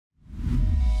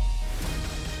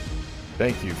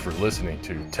Thank you for listening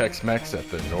to Tex-Mex at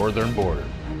the Northern Border.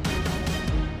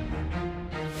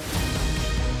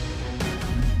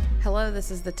 Hello, this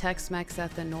is the Tex-Mex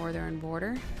at the Northern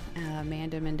Border.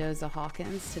 Amanda Mendoza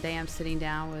Hawkins. Today I'm sitting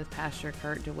down with Pastor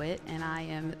Kurt DeWitt, and I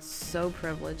am so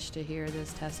privileged to hear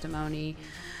this testimony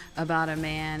about a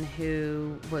man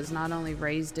who was not only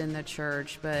raised in the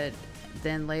church, but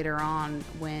then later on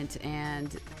went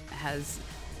and has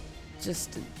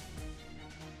just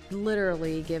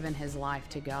literally given his life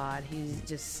to God. He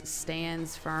just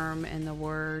stands firm in the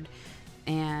Word,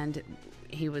 and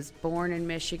he was born in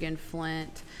Michigan,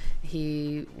 Flint.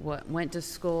 He went to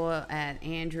school at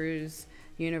Andrews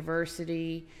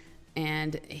University,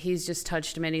 and he's just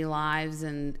touched many lives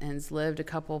and has lived a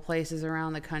couple of places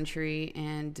around the country,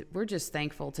 and we're just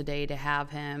thankful today to have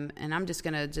him. And I'm just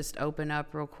going to just open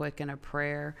up real quick in a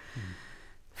prayer.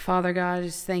 Father God,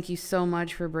 just thank you so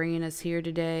much for bringing us here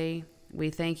today. We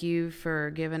thank you for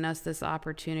giving us this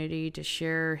opportunity to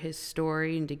share his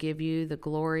story and to give you the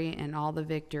glory and all the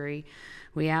victory.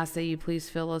 We ask that you please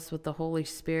fill us with the Holy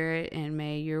Spirit, and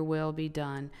may your will be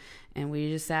done. And we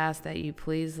just ask that you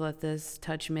please let this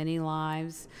touch many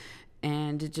lives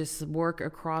and to just work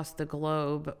across the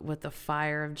globe with the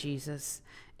fire of Jesus.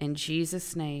 In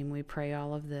Jesus' name we pray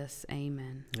all of this.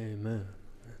 Amen. Amen.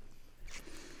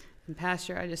 And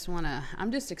Pastor,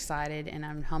 I'm just excited, and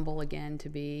I'm humble again to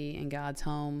be in God's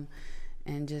home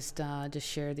and just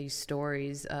share these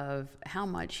stories of how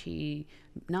much he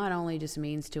not only just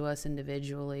means to us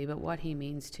individually, but what he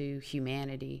means to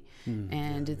humanity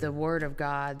and the Word of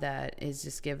God that is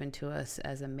just given to us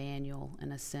as a manual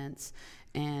in a sense.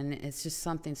 And it's just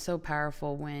something so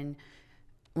powerful when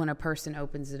a person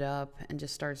opens it up and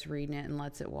just starts reading it and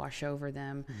lets it wash over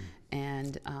them.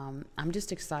 And I'm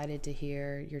just excited to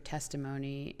hear your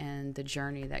testimony and the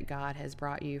journey that God has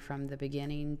brought you from the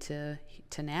beginning to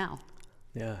now.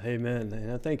 Yeah, amen.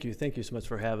 And thank you so much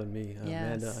for having me,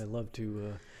 Yes. Amanda. I love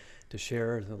to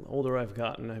share. The older I've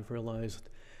gotten, I've realized,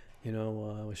 I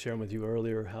was sharing with you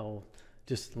earlier how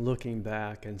just looking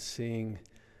back and seeing,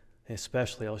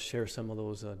 especially I'll share some of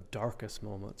those darkest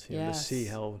moments, to see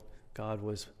how God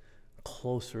was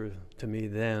closer to me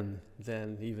then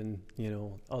than even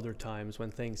other times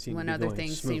when things seem to be going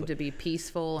smoothly. Seem to be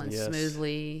peaceful and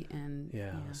smoothly and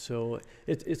So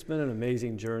it's been an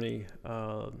amazing journey.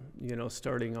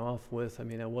 Starting off with,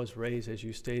 I was raised, as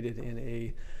you stated, in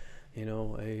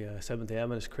a Seventh-day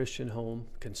Adventist Christian home,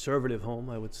 conservative home,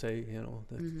 I would say.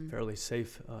 That's fairly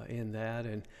safe in that,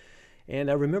 and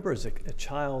I remember as a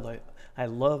child, I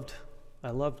loved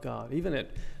God. Even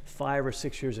at 5 or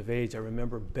 6 years of age, I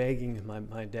remember begging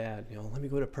my dad, let me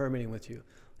go to prayer meeting with you.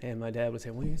 And my dad would say,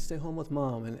 well, you can stay home with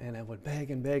Mom. And I would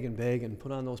beg and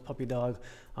put on those puppy dog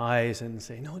eyes and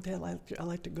say, no, Dad, I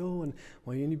like to go. And,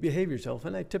 well, you need to behave yourself.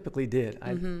 And I typically did.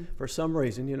 For some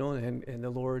reason, and the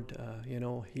Lord,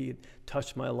 he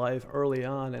touched my life early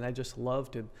on. And I just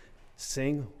loved to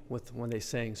sing when they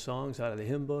sang songs out of the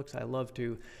hymn books. I love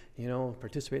to,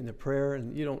 participate in the prayer.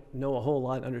 And you don't know a whole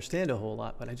lot, understand a whole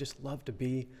lot, but I just love to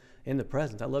be in the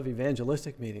presence. I love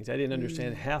evangelistic meetings. I didn't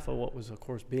understand half of what was, of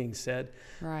course, being said.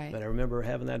 Right. But I remember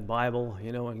having that Bible,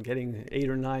 and getting 8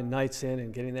 or 9 nights in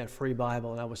and getting that free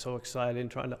Bible. And I was so excited and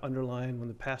trying to underline when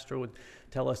the pastor would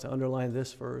tell us to underline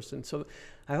this verse. And so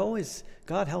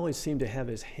God always seemed to have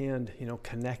his hand,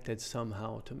 connected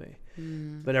somehow to me.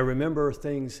 But I remember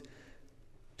things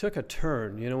took a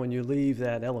turn, when you leave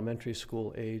that elementary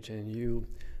school age and you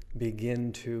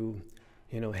begin to,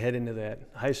 head into those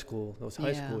high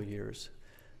school years.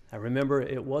 I remember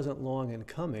it wasn't long in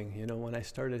coming, when I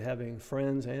started having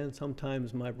friends and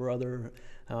sometimes my brother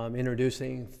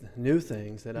introducing new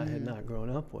things that I had not grown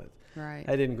up with. Right.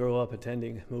 I didn't grow up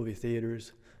attending movie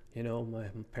theaters. My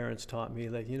parents taught me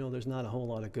that, there's not a whole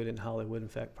lot of good in Hollywood. In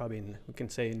fact, probably we can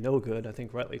say no good, I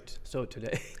think rightly so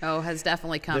today. Oh, has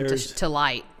definitely come to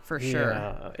light, for sure.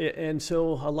 Yeah, and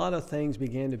so a lot of things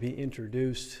began to be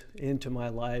introduced into my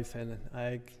life, and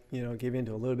I, gave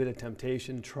into a little bit of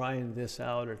temptation, trying this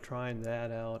out or trying that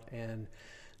out, and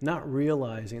not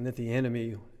realizing that the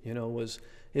enemy,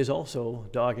 is also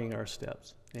dogging our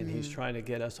steps. And he's trying to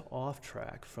get us off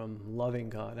track from loving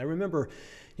God. I remember,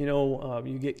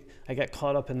 I got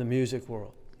caught up in the music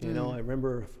world. I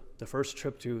remember the first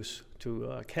trip to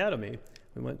Academy.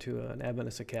 We went to an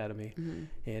Adventist Academy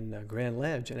in Grand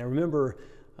Ledge, and I remember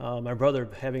my brother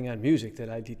having on music that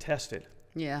I detested.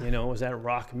 Yeah. It was that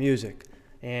rock music.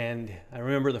 And I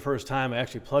remember the first time I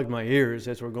actually plugged my ears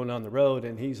as we're going down the road,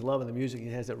 and he's loving the music. He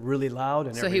has it really loud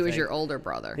and So everything. he was your older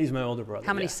brother? He's my older brother.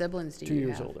 How many yeah. siblings do 2 you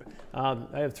years have? older.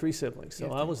 I have 3 siblings.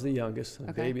 So I was the youngest,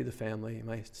 the Okay. baby of the family.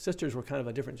 My sisters were kind of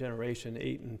a different generation,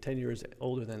 8 and 10 years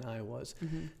older than I was.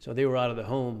 So they were out of the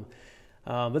home.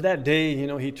 But that day,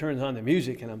 he turns on the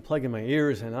music, and I'm plugging my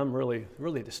ears, and I'm really,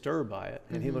 really disturbed by it.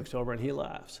 And he looks over and he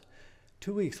laughs.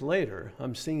 2 weeks later,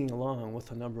 I'm singing along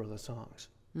with a number of the songs.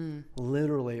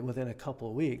 Literally within a couple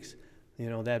of weeks,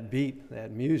 that beat,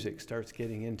 that music starts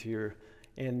getting into your,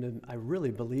 and I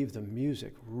really believe the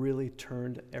music really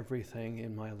turned everything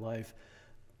in my life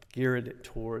geared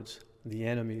towards the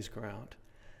enemy's ground.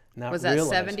 Not Was that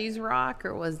realizing- 70s rock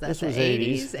or was that This the was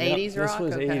 80s? 80s Yep, rock? This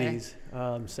was okay.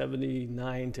 80s.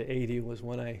 79 to 80 was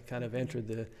when I kind of entered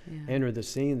the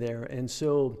scene there. And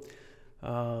so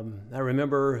I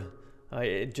remember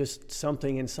it just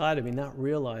something inside of me, not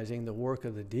realizing the work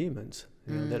of the demons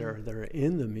that are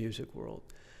in the music world.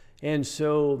 And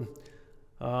so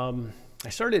I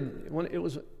started, when it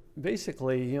was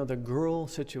basically, the girl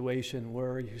situation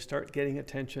where you start getting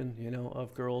attention,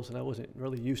 of girls, and I wasn't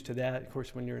really used to that. Of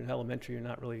course, when you're in elementary, you're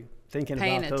not really thinking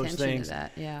Paying about those attention things. to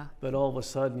that, yeah. But all of a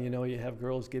sudden, you have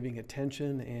girls giving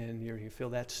attention, and you feel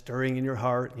that stirring in your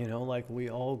heart, like we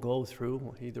all go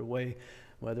through, either way,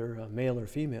 whether male or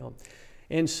female.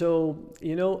 And so,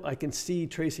 I can see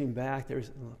tracing back, there's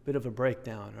a bit of a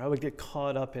breakdown. I would get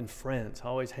caught up in friends,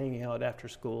 always hanging out after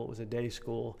school. It was a day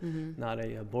school, not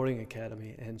a boarding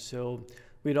academy. And so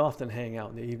we'd often hang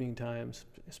out in the evening times,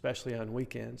 especially on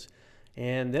weekends.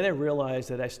 And then I realized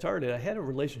that I had a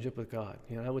relationship with God.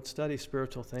 I would study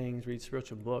spiritual things, read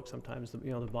spiritual books, sometimes the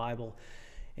Bible.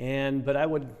 But I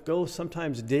would go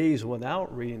sometimes days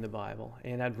without reading the Bible,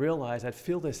 and I'd realize I'd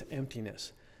feel this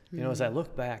emptiness. As I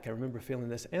look back, I remember feeling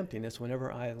this emptiness whenever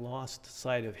I lost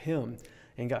sight of Him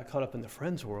and got caught up in the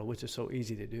friends world, which is so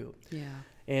easy to do. Yeah.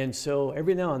 And so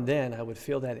every now and then I would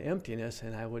feel that emptiness,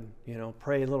 and I would,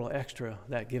 pray a little extra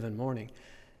that given morning.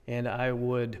 And I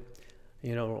would,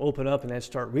 open up and I'd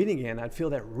start reading again. I'd feel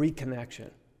that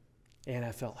reconnection. And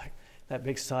I felt like that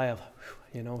big sigh of,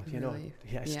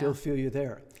 I still feel you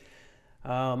there.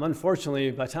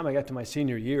 Unfortunately, by the time I got to my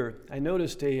senior year, I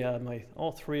noticed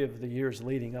all 3 of the years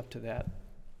leading up to that,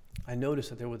 I noticed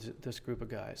that there was this group of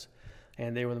guys,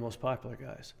 and they were the most popular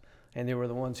guys. And they were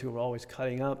the ones who were always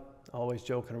cutting up, always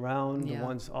joking around, the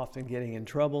ones often getting in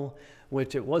trouble,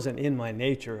 which it wasn't in my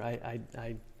nature.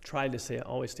 I tried to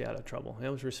always stay out of trouble. And I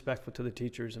was respectful to the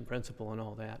teachers and principal and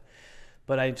all that.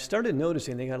 But I started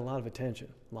noticing they got a lot of attention,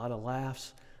 a lot of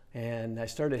laughs. And I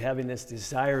started having this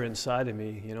desire inside of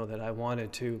me, that I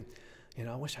wanted to,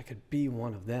 I wish I could be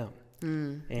one of them.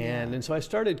 And so I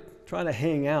started trying to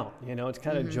hang out, it's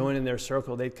kind of joining their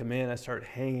circle. They'd come in, I started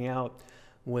hanging out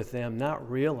with them, not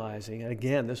realizing, and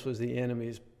again, this was the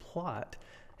enemy's plot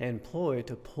and ploy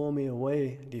to pull me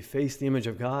away, deface the image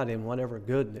of God in whatever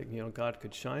good that, God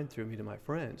could shine through me to my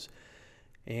friends.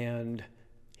 And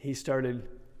I started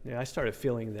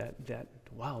feeling that,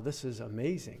 wow, this is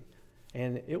amazing.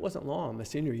 And it wasn't long. My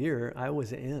senior year, I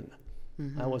was in.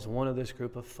 I was one of this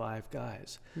group of 5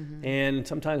 guys. And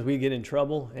sometimes we get in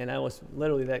trouble, and I was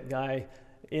literally that guy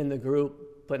in the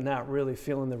group, but not really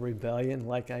feeling the rebellion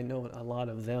like I know a lot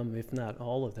of them, if not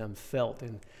all of them, felt.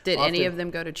 And did any of them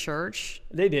go to church?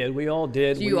 They did. We all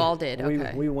did. You all did,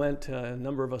 okay. We went, a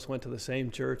number of us went to the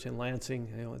same church in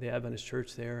Lansing, the Adventist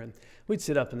church there, and we'd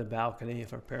sit up in the balcony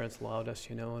if our parents allowed us,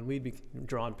 and we'd be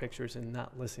drawing pictures and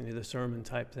not listening to the sermon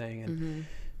type thing. And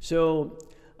so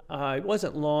it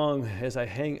wasn't long as I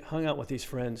hung out with these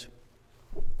friends.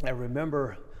 I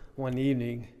remember one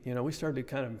evening, we started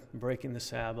kind of breaking the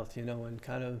Sabbath, and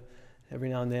kind of every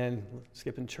now and then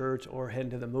skipping church or heading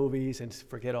to the movies and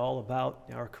forget all about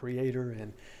our Creator.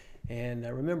 And I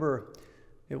remember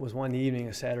it was one evening,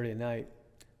 a Saturday night,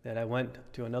 that I went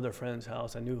to another friend's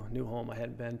house, a new home I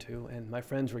hadn't been to, and my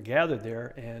friends were gathered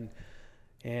there,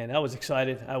 and I was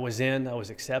excited. I was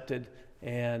accepted,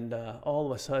 and all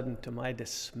of a sudden, to my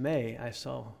dismay, I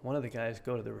saw one of the guys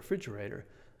go to the refrigerator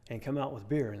and come out with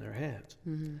beer in their hands.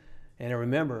 And I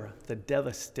remember the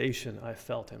devastation I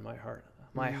felt in my heart.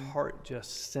 My heart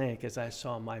just sank as I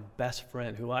saw my best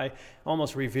friend, who I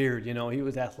almost revered. He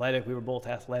was athletic. We were both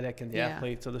athletic, and the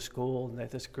athletes of the school. And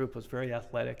this group was very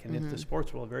athletic, and in the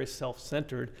sports world, very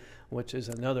self-centered, which is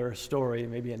another story,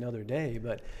 maybe another day.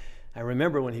 But I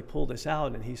remember when he pulled us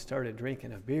out, and he started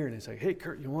drinking a beer, and he's like, "Hey,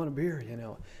 Kurt, you want a beer?"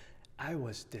 I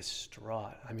was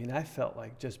distraught. I mean, I felt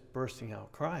like just bursting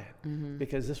out crying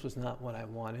because this was not what I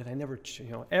wanted. I never,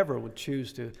 ever would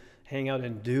choose to hang out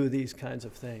and do these kinds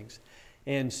of things.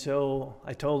 And so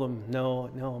I told him, no,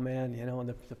 man,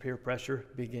 and the peer pressure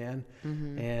began.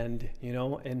 And,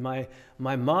 and my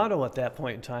motto at that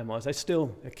point in time was, I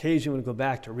still occasionally would go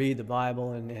back to read the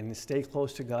Bible and stay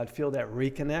close to God, feel that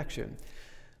reconnection.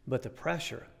 But the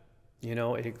pressure,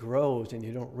 it grows, and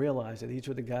you don't realize that these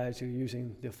were the guys who were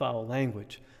using the foul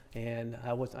language. And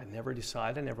I never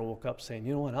decided, I never woke up saying,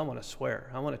 you know what, I want to swear.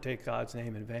 I want to take God's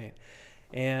name in vain.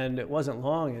 And it wasn't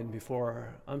long and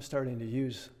before I'm starting to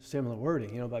use similar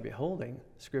wording, by beholding,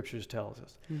 Scriptures tells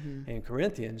us in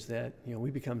Corinthians that,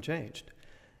 we become changed.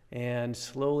 And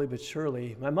slowly but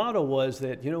surely, my motto was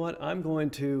that, you know what, I'm going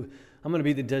to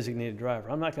be the designated driver.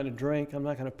 I'm not going to drink. I'm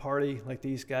not going to party like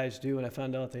these guys do. And I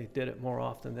found out they did it more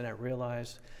often than I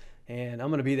realized. And I'm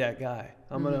going to be that guy.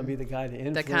 I'm going to be the guy to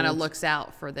influence. That kind of looks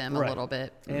out for them a little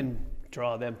bit. And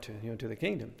draw them to the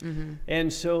kingdom.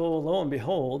 And so lo and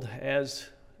behold, as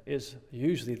is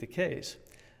usually the case,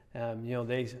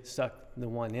 they suck the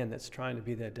one in that's trying to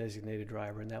be that designated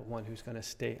driver and that one who's going to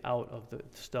stay out of the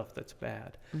stuff that's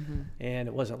bad. And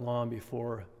it wasn't long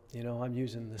before, I'm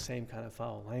using the same kind of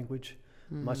foul language,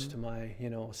 much to my,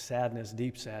 sadness,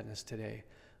 deep sadness today.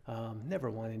 Never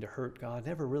wanting to hurt God,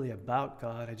 never really about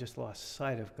God. I just lost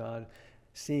sight of God,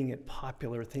 seeing it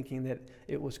popular, thinking that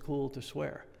it was cool to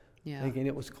swear. Thinking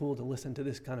it was cool to listen to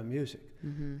this kind of music,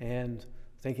 and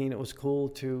thinking it was cool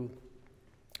to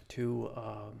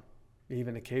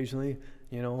even occasionally,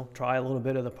 try a little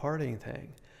bit of the partying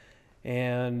thing.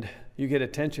 And you get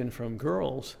attention from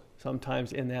girls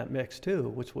sometimes in that mix too,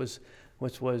 which was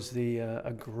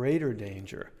a greater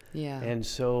danger. And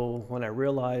so when I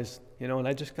realized, and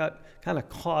I just got kind of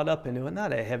caught up into it,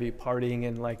 not a heavy partying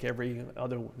and like every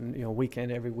other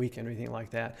weekend, every weekend or anything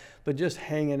like that, but just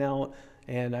hanging out.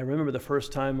 And I remember the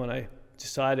first time when I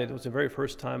decided, it was the very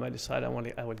first time I decided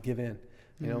I would give in.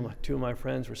 Two of my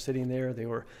friends were sitting there.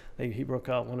 He broke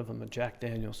out, one of them, a Jack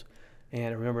Daniels, and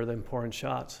I remember them pouring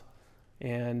shots,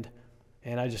 and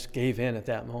I just gave in at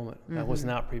that moment. I was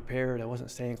not prepared. I wasn't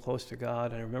staying close to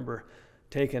God. I remember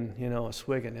taking, a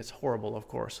swig, and it's horrible, of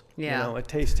course. It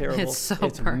tastes terrible.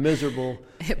 It's miserable.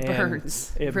 It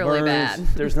burns. It really burns. bad.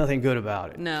 There's nothing good about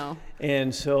it. No.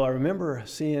 And so I remember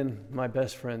seeing my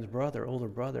best friend's older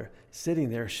brother, sitting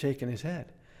there shaking his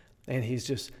head. And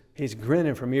he's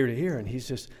grinning from ear to ear,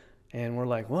 and we're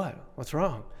like, what's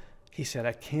wrong? He said,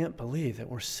 I can't believe that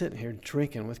we're sitting here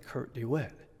drinking with Kurt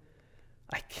DeWitt.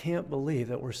 I can't believe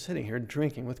that we're sitting here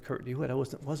drinking with Kurt DeWitt. I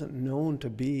wasn't known to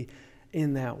be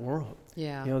in that world.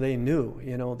 They knew,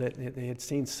 that they had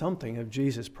seen something of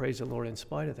Jesus, praise the Lord, in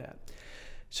spite of that.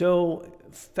 So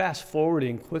fast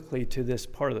forwarding quickly to this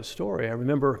part of the story, I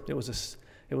remember it was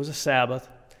a Sabbath.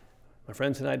 My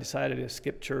friends and I decided to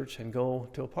skip church and go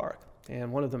to a park.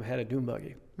 And one of them had a dune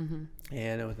buggy.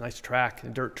 And it was a nice track, a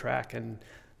dirt track, and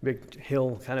big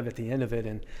hill kind of at the end of it.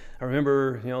 And I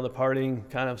remember, the partying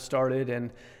kind of started,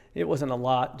 and it wasn't a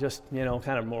lot, just,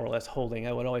 kind of more or less holding.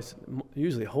 I would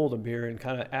usually hold a beer and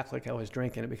kind of act like I was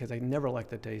drinking it because I never liked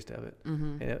the taste of it.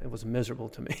 And it was miserable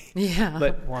to me.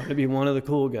 But wanted to be one of the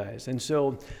cool guys. And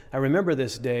so I remember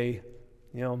this day,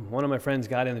 one of my friends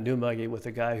got in the dune buggy with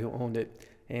the guy who owned it,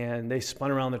 and they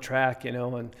spun around the track, and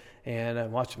I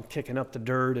watched them kicking up the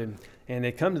dirt, and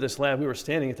they come to this we were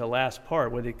standing at the last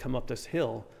part where they come up this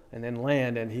hill and then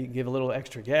land, and he'd give a little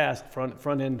extra gas,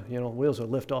 front end, wheels would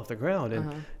lift off the ground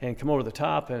and come over the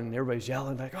top, and everybody's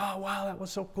yelling like, oh, wow, that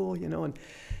was so cool,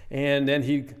 and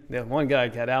then one guy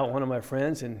got out, one of my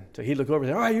friends, and so he'd look over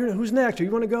there, all right, who's next? You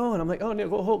want to go? And I'm like, oh, no,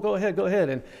 go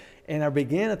ahead. And I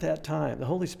began at that time, the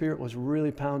Holy Spirit was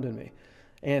really pounding me.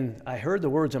 And I heard the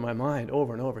words in my mind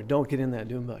over and over, don't get in that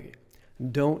dune buggy.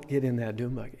 Don't get in that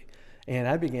dune buggy. And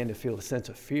I began to feel a sense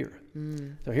of fear.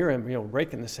 So here I'm,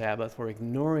 breaking the Sabbath. We're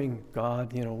ignoring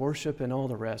God, worship and all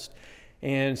the rest.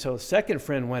 And so the second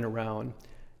friend went around,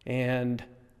 and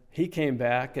he came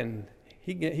back, and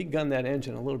he gunned that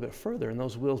engine a little bit further, and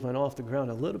those wheels went off the ground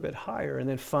a little bit higher, and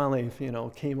then finally,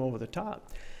 came over the top.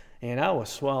 And I was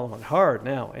swallowing hard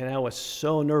now, and I was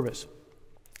so nervous.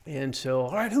 And so,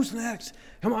 all right, who's next?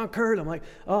 Come on, Kurt. I'm like,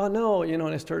 oh, no, and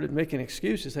I started making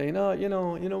excuses, saying, oh, you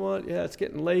know what, yeah, it's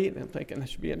getting late. And I'm thinking I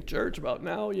should be in church about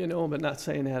now, but not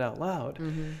saying that out loud.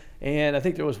 And I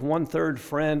think there was one third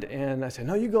friend, and I said,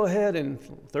 no, you go ahead. And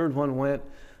the third one went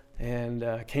and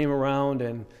came around,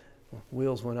 and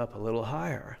wheels went up a little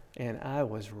higher. And I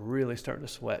was really starting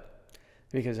to sweat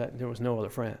because there was no other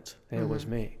friends, and it was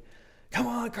me. Come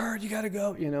on, Kurt, you got to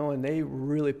go, and they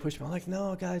really pushed me. I'm like,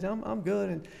 no, guys, I'm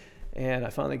good. And I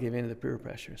finally gave in to the peer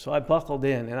pressure. So I buckled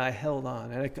in, and I held on.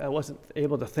 And I wasn't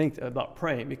able to think about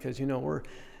praying because,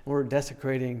 we're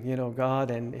desecrating,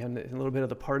 God and a little bit of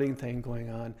the partying thing going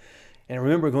on. And I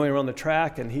remember going around the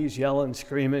track, and he's yelling,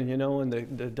 screaming, you know, and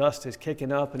the dust is kicking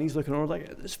up, and he's looking over like,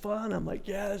 "Is this fun?" I'm like,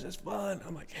 "Yeah, this is fun."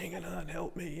 I'm like, "Hanging on,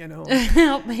 help me," you know.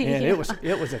 Help me. And yeah.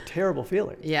 it was a terrible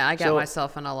feeling. Yeah, I got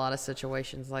myself in a lot of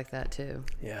situations like that too.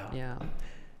 Yeah. Yeah.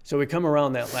 So we come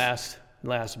around that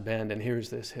last bend, and here's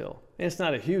this hill. And it's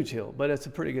not a huge hill, but it's a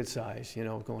pretty good size, you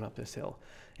know, going up this hill.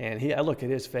 And I look at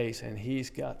his face, and he's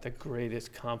got the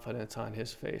greatest confidence on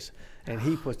his face. And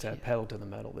he puts that pedal to the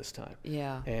metal this time.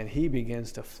 Yeah. And he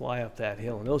begins to fly up that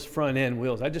hill. And those front end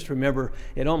wheels, I just remember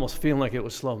it almost feeling like it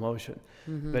was slow motion.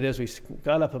 Mm-hmm. But as we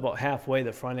got up about halfway,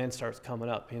 the front end starts coming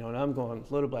up, you know, and I'm going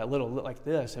little by little like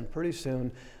this. And pretty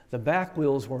soon, the back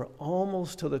wheels were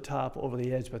almost to the top over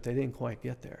the edge, but they didn't quite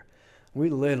get there. We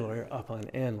literally are up on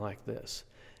end like this.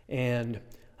 And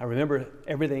I remember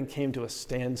everything came to a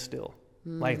standstill.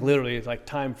 Like literally, like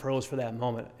time froze for that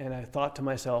moment. And I thought to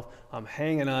myself, I'm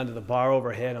hanging on to the bar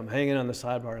overhead, I'm hanging on the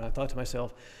sidebar, and I thought to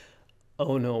myself,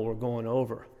 oh no, we're going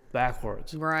over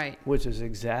backwards. Right. Which is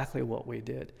exactly what we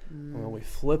did. When we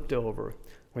flipped over,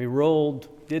 we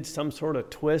rolled, did some sort of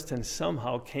twist, and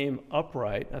somehow came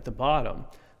upright at the bottom,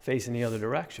 facing the other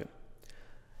direction.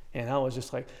 And I was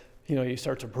just like, you know, you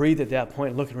start to breathe at that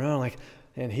point, looking around like,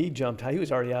 and he jumped out. He was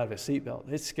already out of his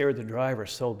seatbelt. It scared the driver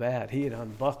so bad. He had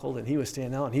unbuckled, and he was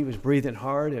standing out, and he was breathing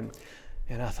hard. And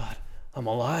I thought, I'm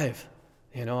alive.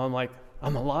 You know, I'm like,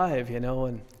 I'm alive, you know.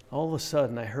 And all of a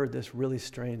sudden, I heard this really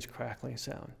strange crackling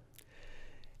sound.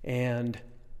 And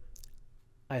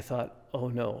I thought, oh,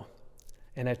 no.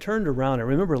 And I turned around. I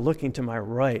remember looking to my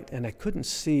right, and I couldn't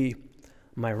see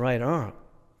my right arm,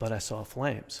 but I saw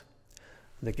flames.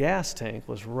 The gas tank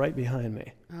was right behind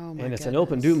me. Oh my And it's goodness. an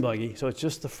open dune buggy, so it's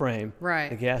just the frame. Right.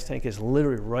 The gas tank is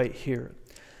literally right here.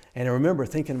 And I remember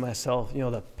thinking to myself, you know,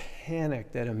 the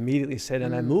panic that immediately set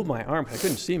in. I moved my arm, 'cause I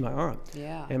couldn't see my arm.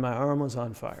 Yeah. And my arm was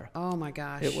on fire. Oh my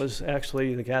gosh. It was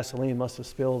actually, the gasoline must have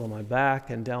spilled on my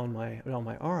back and down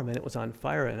my arm, and it was on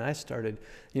fire. And I started,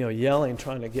 you know, yelling,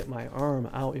 trying to get my arm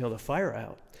out, you know, the fire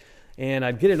out. And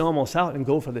I'd get it almost out and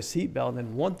go for the seatbelt, and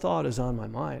then one thought is on my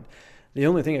mind. The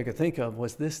only thing I could think of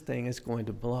was, this thing is going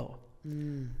to blow.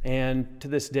 And to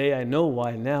this day, I know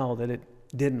why now that it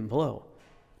didn't blow.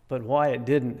 But why it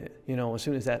didn't, you know, as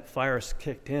soon as that fire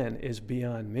kicked in, is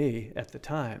beyond me at the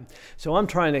time. So I'm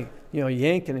trying to, you know,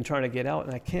 yanking and trying to get out,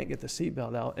 and I can't get the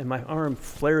seatbelt out, and my arm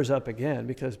flares up again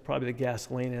because probably the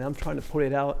gasoline, and I'm trying to put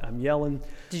it out. I'm yelling.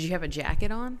 Did you have a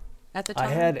jacket on at the time?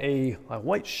 I had a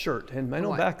white shirt, and I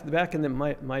know back in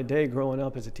my day growing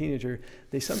up as a teenager,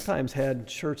 they sometimes had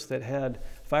shirts that had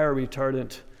fire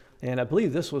retardant, and I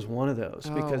believe this was one of those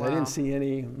because I didn't see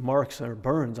any marks or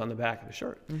burns on the back of the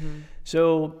shirt.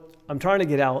 So I'm trying to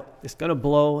get out. It's going to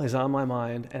blow is on my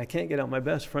mind, and I can't get out. My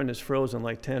best friend is frozen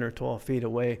like 10 or 12 feet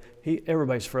away.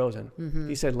 Everybody's frozen.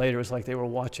 He said later it's like they were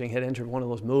had entered one of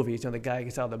those movies, and the guy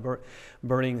gets out of the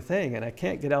burning thing, and I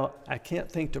can't get out. I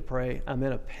can't think to pray. I'm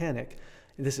in a panic.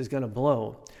 This is going to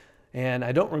blow. And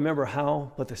I don't remember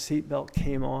how, but the seatbelt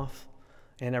came off,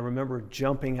 and I remember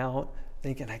jumping out,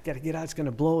 thinking, I got to get out, it's going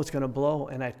to blow,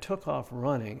 and I took off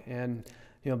running. And,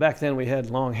 you know, back then we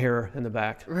had long hair in the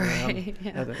back. Right,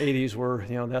 yeah. The 80s were,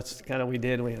 you know, that's kind of what we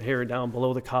did. We had hair down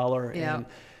below the collar. Yeah.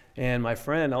 And my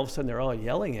friend, all of a sudden, they're all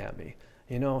yelling at me,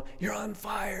 you know, you're on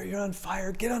fire,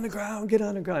 get on the ground.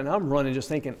 And I'm running just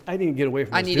thinking, I need to get away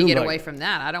from this I need to get away from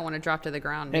that. I don't want to drop to the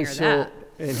ground near that.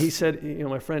 And he said, you know,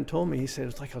 my friend told me, he said,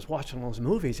 it's like I was watching those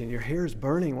movies, and your hair's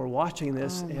burning. We're watching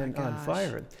this and on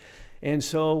fire. And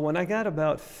so when I got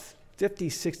about 50,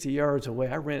 60 yards away,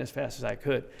 I ran as fast as I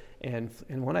could. And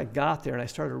when I got there and I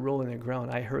started rolling the ground,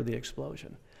 I heard the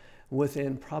explosion.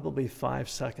 Within probably 5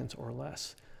 seconds or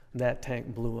less, that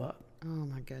tank blew up. Oh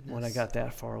my goodness. When I got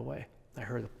that far away, I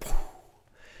heard the poof.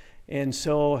 And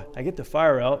so I get the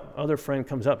fire out. Other friend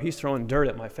comes up. He's throwing dirt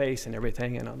at my face and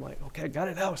everything. And I'm like, okay, got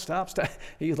it out. Stop.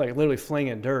 He's like literally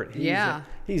flinging dirt.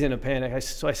 He's in a panic.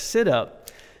 So I sit up.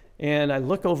 And I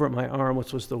look over at my arm,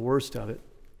 which was the worst of it.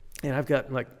 And I've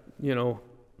got like, you know,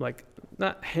 like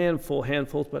not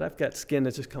handfuls, but I've got skin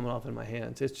that's just coming off in my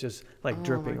hands. It's just like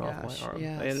dripping off my arm.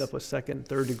 Yes. I ended up with second,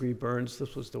 third degree burns.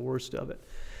 This was the worst of it.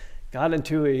 Got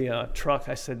into a truck.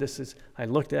 I said, I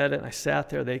looked at it and I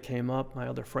sat there. They came up, my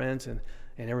other friends, and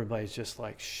everybody's just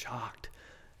like shocked.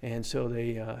 And so they,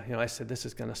 you know, I said, this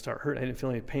is going to start hurting. I didn't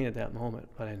feel any pain at that moment,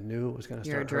 but I knew it was going to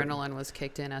start hurting. Your adrenaline was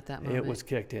kicked in at that moment. It was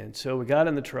kicked in. So we got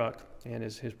in the truck, and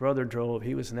his brother drove.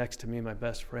 He was next to me, my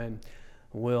best friend,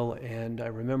 Will. And I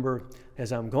remember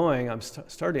as I'm going, I'm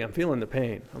feeling the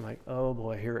pain. I'm like, oh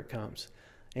boy, here it comes.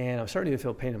 And I was starting to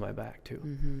feel pain in my back too.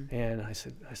 And I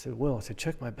said, Will,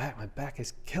 check my back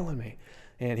is killing me.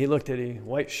 And he looked at it,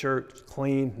 white shirt,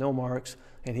 clean, no marks.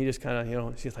 And he just kind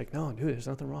of, she's like, no, dude, there's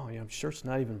nothing wrong. Shirt's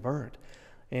not even burned.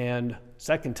 And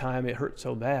second time it hurt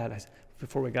so bad,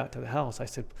 before we got to the house, I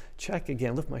said, check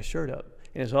again, lift my shirt up.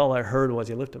 And it's all I heard was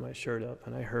he lifted my shirt up,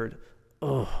 and I heard,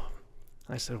 oh.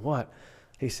 I said, what?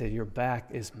 He said, your back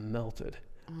is melted.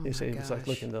 He said, it was like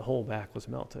looking, the whole back was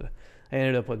melted. I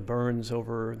ended up with burns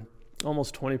over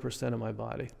almost 20% of my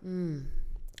body.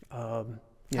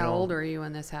 How old were you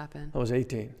when this happened? I was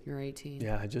 18. You were 18.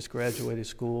 Yeah, I just graduated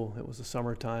school. It was the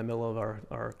summertime, middle of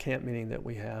our camp meeting that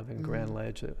we have in Grand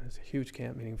Ledge. It was a huge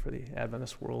camp meeting for the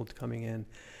Adventist world coming in.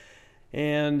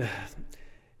 And,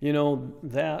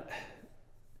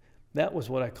 that was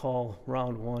what I call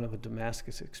round one of a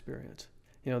Damascus experience.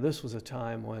 This was a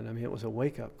time when, it was a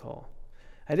wake-up call.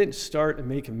 I didn't start and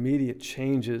make immediate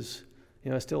changes.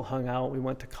 I still hung out. We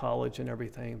went to college and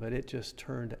everything, but it just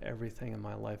turned everything in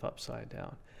my life upside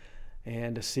down.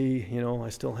 And to see, I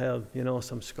still have,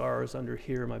 some scars under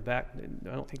here, my back.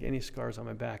 I don't think any scars on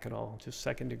my back at all, just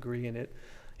second degree, and it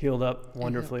healed up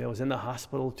wonderfully. I was in the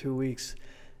hospital 2 weeks,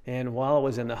 and while I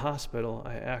was in the hospital,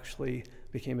 I actually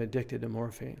became addicted to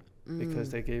morphine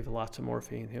because they gave lots of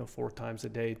morphine, 4 times a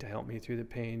day to help me through the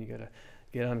pain. You got to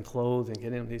get unclothed and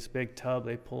get in this big tub.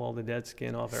 They pull all the dead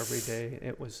skin off every day.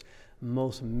 It was the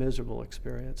most miserable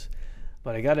experience.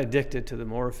 But I got addicted to the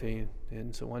morphine,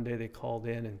 and so one day they called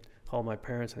in and called my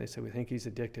parents, and they said, we think he's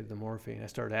addicted to the morphine. I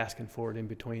started asking for it in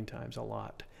between times a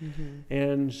lot.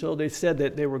 And so they said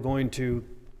that they were going to,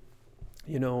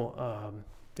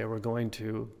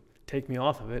 take me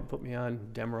off of it, put me on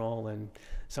Demerol and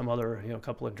some other,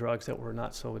 couple of drugs that were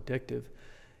not so addictive.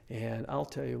 And I'll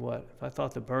tell you what, if I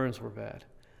thought the burns were bad,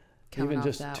 even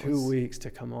just 2 weeks to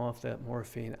come off that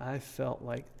morphine, I felt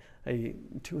like a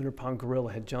 200-pound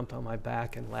gorilla had jumped on my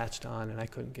back and latched on, and I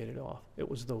couldn't get it off. It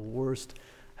was the worst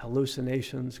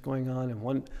hallucinations going on. And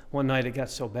one night it got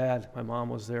so bad, my mom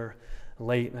was there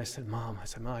late, and I said, Mom,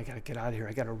 I got to get out of here.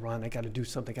 I got to run. I got to do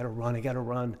something. I got to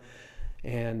run.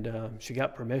 And she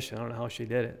got permission. I don't know how she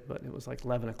did it, but it was like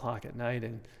 11 o'clock at night,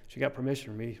 and she got permission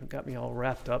from me, got me all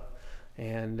wrapped up,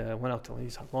 and went out to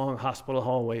these long hospital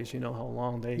hallways. You know how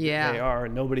long they are,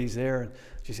 and nobody's there. And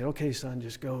she said, okay, son,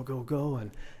 just go.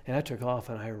 And I took off,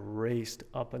 and I raced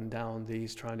up and down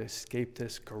these, trying to escape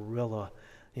this gorilla,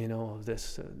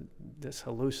 this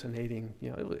hallucinating,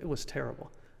 it was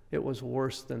terrible. It was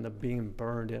worse than the being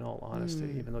burned, in all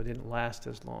honesty, even though it didn't last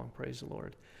as long, praise the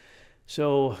Lord.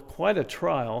 So quite a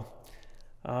trial.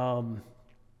 God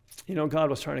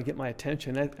was trying to get my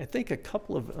attention. I think a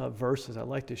couple of verses I'd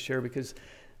like to share, because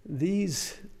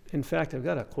these, in fact, I've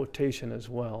got a quotation as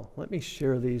well. Let me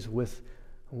share these with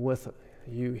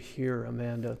you here,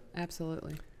 Amanda.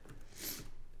 Absolutely.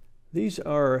 These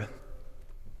are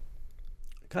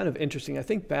kind of interesting. I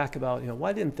think back about,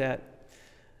 why didn't that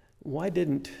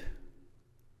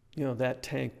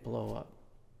tank blow up?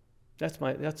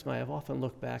 I've often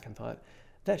looked back and thought,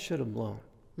 that should have blown.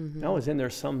 I was in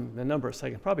there a number of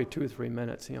seconds, probably 2 or 3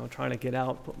 minutes, trying to get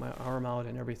out, put my arm out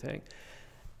and everything.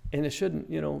 And it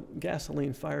shouldn't,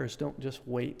 gasoline fires don't just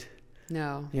wait.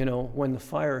 No. When the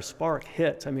fire spark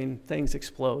hits, things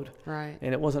explode. Right.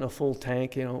 And it wasn't a full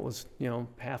tank, it was,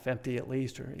 half empty at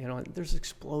least, or, there's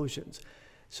explosions.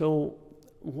 So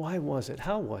why was it?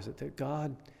 How was it that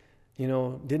God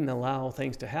didn't allow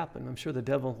things to happen? I'm sure the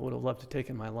devil would have loved to take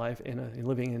in my life in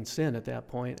living in sin at that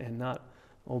point and not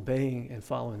obeying and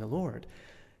following the Lord.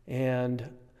 And,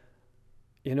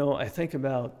 I think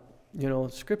about,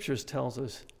 Scriptures tells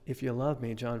us, if you love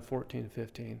me, John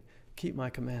 14:15, keep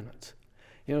my commandments.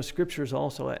 Scriptures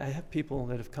also, I have people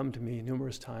that have come to me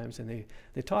numerous times, and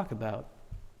they talk about,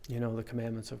 the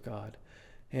commandments of God.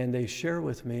 And they share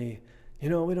with me, we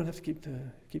don't have to keep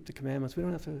the commandments. We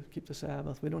don't have to keep the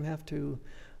Sabbath. We don't have to,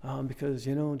 because,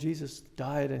 Jesus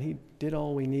died and he did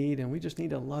all we need, and we just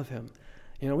need to love him.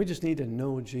 We just need to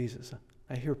know Jesus.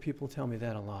 I hear people tell me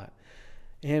that a lot.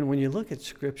 And when you look at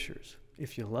Scriptures,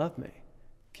 if you love me,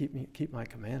 keep my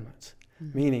commandments.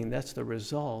 Meaning that's the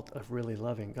result of really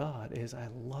loving God, is I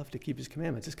love to keep his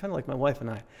commandments. It's kind of like my wife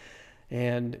and I.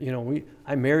 And,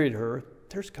 I married her.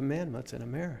 There's commandments in a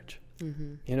marriage.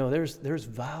 There's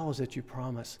vows that you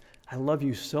promise. I love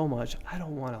you so much. I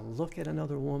don't want to look at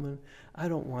another woman. I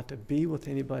don't want to be with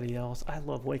anybody else. I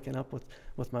love waking up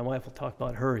with my wife. We'll talk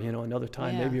about her, another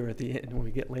time, maybe or at the end when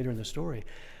we get later in the story.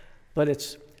 But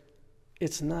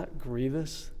it's not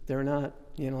grievous. They're not,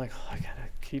 like, I got to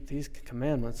keep these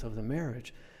commandments of the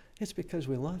marriage. It's because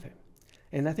we love him.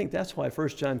 And I think that's why 1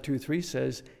 John 2:3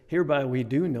 says, hereby we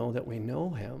do know that we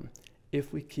know him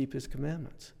if we keep his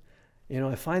commandments.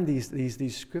 I find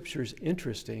these scriptures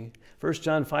interesting. 1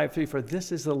 John 5:3, for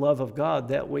this is the love of God,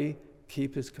 that we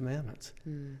keep his commandments.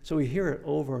 So we hear it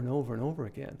over and over and over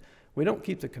again. We don't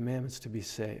keep the commandments to be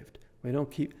saved.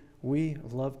 We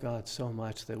love God so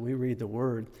much that we read the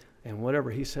Word, and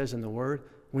whatever he says in the Word,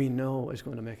 we know is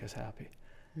going to make us happy.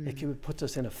 It puts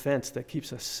us in a fence that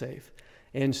keeps us safe.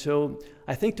 And so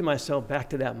I think to myself, back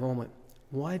to that moment,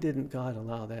 why didn't God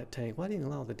allow that tank? Why didn't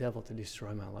he allow the devil to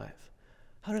destroy my life?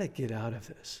 How did I get out of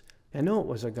this? I know it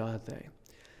was a God thing.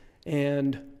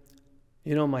 And,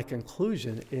 my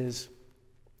conclusion is,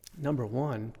 number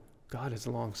one, God is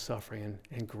long-suffering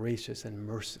and gracious and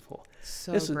merciful.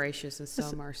 So gracious and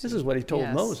so merciful. This is what he told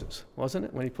Moses, wasn't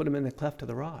it? When he put him in the cleft of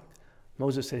the rock.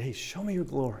 Moses said, hey, show me your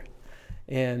glory.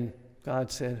 And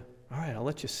God said, all right, I'll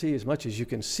let you see as much as you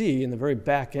can see in the very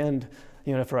back end,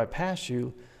 after I pass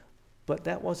you. But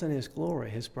that wasn't his glory,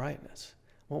 his brightness.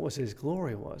 What was his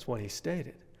glory was what he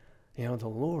stated. The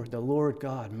Lord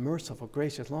God, merciful,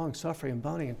 gracious, long-suffering,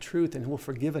 abounding in truth, and will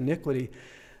forgive iniquity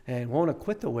and won't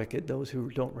acquit the wicked, those who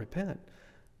don't repent.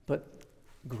 But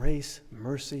grace,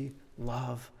 mercy,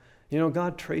 love.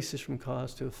 God traces from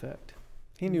cause to effect.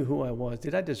 He knew who I was.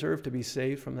 Did I deserve to be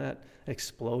saved from that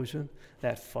explosion,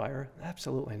 that fire?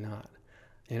 Absolutely not.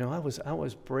 I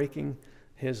was breaking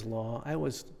his law. I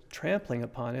was trampling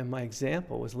upon him. My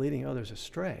example was leading others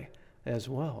astray as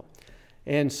well.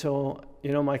 And so,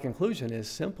 my conclusion is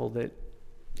simple, that,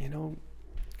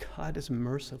 God is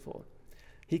merciful.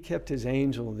 He kept his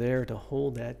angel there to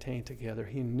hold that tank together.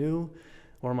 He knew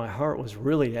where my heart was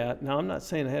really at. Now, I'm not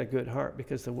saying I had a good heart,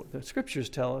 because the scriptures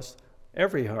tell us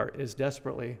every heart is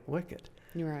desperately wicked.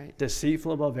 You're right.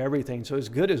 Deceitful above everything. So as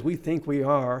good as we think we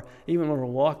are, even when we're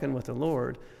walking with the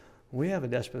Lord, we have a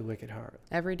desperately wicked heart.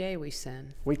 Every day we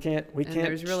sin. We can't. And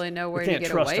there's really nowhere to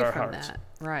get away from that.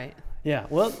 Right. Yeah.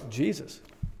 Well, Jesus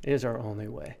is our only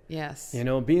way. Yes.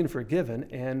 Being forgiven.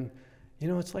 And,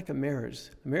 it's like a marriage.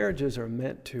 Marriages are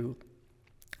meant to,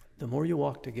 the more you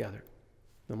walk together,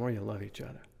 the more you love each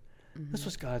other. This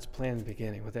was God's plan in the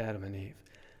beginning with Adam and Eve.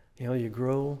 You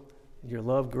grow, your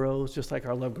love grows, just like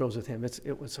our love grows with him.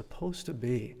 It was supposed to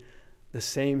be the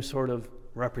same sort of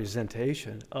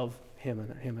representation of him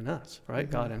and us, right?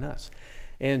 God and us.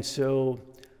 And so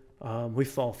we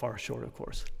fall far short, of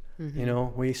course.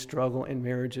 We struggle in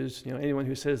marriages. Anyone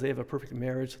who says they have a perfect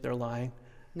marriage, they're lying.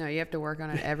 No, you have to work on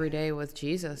it every day with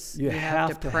Jesus. You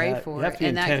have to pray for it.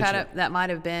 And that might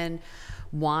have been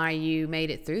why you made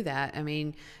it through that. I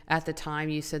mean, at the time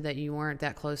you said that you weren't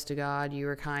that close to God. You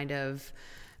were kind of,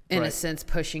 in a sense,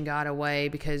 pushing God away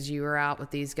because you were out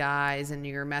with these guys and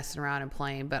you were messing around and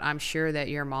playing. But I'm sure that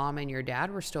your mom and your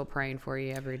dad were still praying for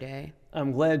you every day.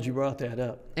 I'm glad you brought that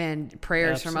up. And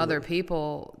prayers from other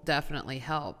people definitely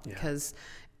help. Because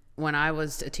when I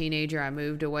was a teenager, I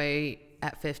moved away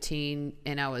at 15,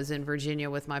 and I was in Virginia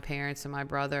with my parents and my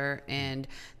brother, and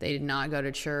they did not go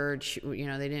to church. They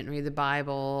didn't read the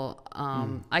Bible.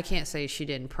 I can't say she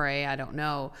didn't pray. I don't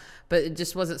know, but it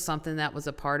just wasn't something that was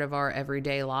a part of our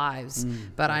everyday lives.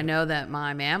 But I know that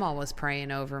my mama was praying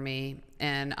over me,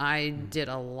 and I did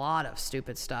a lot of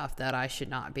stupid stuff that I should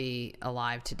not be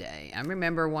alive today. I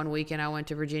remember one weekend I went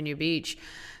to Virginia Beach.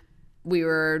 We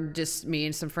were just, me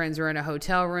and some friends were in a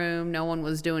hotel room. No one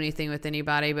was doing anything with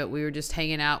anybody, but we were just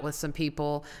hanging out with some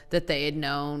people that they had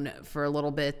known for a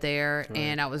little bit there. Right.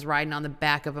 And I was riding on the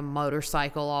back of a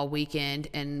motorcycle all weekend.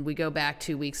 And we go back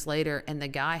 2 weeks later, and the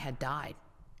guy had died.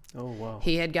 Oh, wow.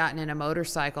 He had gotten in a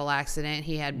motorcycle accident.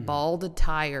 He had balded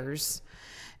tires.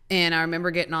 And I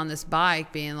remember getting on this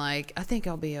bike being like, I think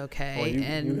I'll be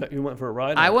okay. You went for a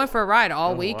ride? I went for a ride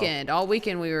all weekend. Wow. All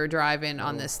weekend we were driving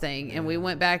on this thing. Yeah. And we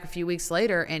went back a few weeks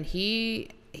later, and he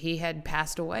had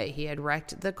passed away. He had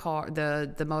wrecked the car,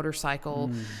 the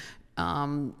motorcycle.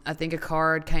 I think a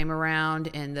car had came around,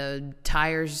 and the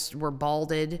tires were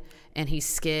balded, and he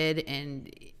skid,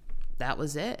 and that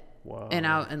was it. Wow.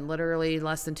 And literally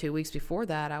less than 2 weeks before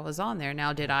that, I was on there.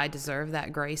 Now, did I deserve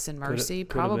that grace and mercy?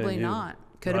 Probably not.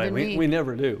 Could have been me. We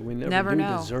never do. We never do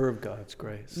deserve God's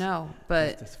grace. No,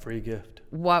 but it's a free gift.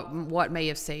 What may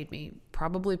have saved me?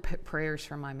 Probably prayers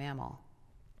from my mama,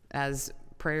 as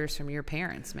prayers from your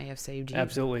parents may have saved you.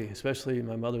 Absolutely, especially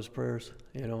my mother's prayers.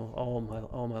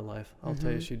 All my life. I'll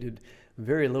tell you, she did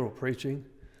very little preaching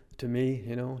to me.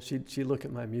 She'd look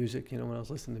at my music. When I was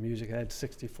listening to music, I had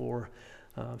 64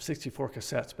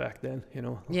 cassettes back then.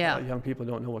 Young people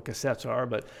don't know what cassettes are,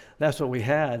 but that's what we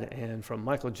had. And from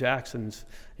Michael Jackson's,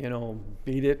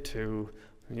 Beat It to,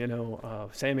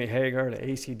 Sammy Hagar to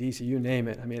AC/DC, you name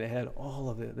it. I mean, it had all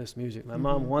of this music. My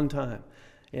mom, one time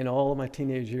in all of my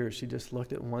teenage years, she just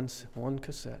looked at one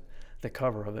cassette, the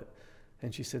cover of it,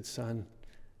 and she said, "Son,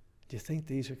 do you think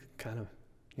these are kind of,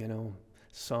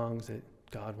 songs that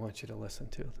God wants you to listen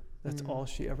to? That's all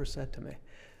she ever said to me.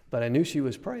 But I knew she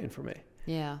was praying for me.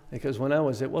 Yeah. Because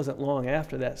it wasn't long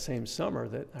after that same summer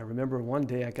that I remember one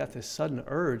day I got this sudden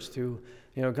urge to,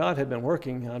 God had been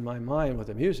working on my mind with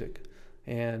the music.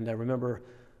 And I remember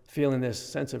feeling this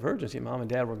sense of urgency. Mom and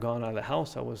Dad were gone out of the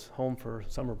house. I was home for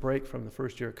summer break from the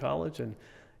first year of college,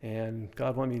 and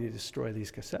God wanted me to destroy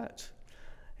these cassettes.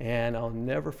 And I'll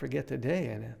never forget the day.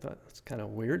 And I thought, it's kind of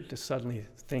weird to suddenly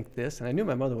think this. And I knew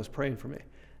my mother was praying for me.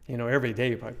 Every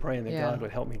day probably praying that God would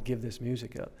help me give this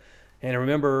music up. And I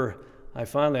remember I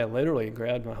literally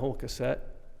grabbed my whole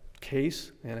cassette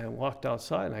case, and I walked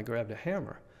outside and I grabbed a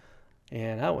hammer.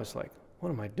 And I was like, what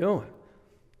am I doing?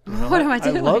 What am I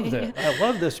doing? I loved it. I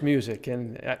love this music.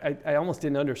 And I almost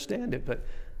didn't understand it, but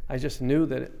I just knew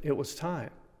that it was time,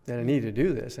 that I needed to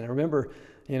do this. And I remember,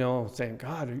 saying,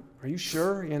 God, are you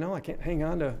sure? I can't hang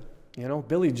on to,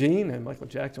 Billie Jean, and Michael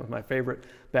Jackson was my favorite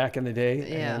back in the day.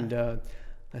 Yeah. And,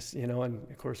 and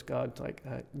of course, God's like,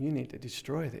 you need to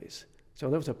destroy these. So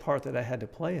there was a part that I had to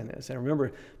play in this. And I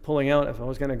remember pulling out, if I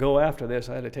was going to go after this,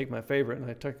 I had to take my favorite, and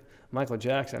I took Michael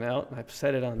Jackson out, and I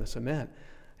set it on the cement.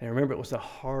 And I remember it was the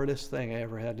hardest thing I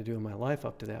ever had to do in my life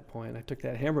up to that point. I took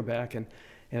that hammer back, and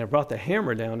I brought the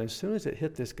hammer down. As soon as it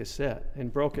hit this cassette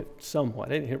and broke it somewhat,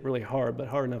 I didn't hit really hard, but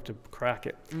hard enough to crack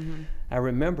it. Mm-hmm. I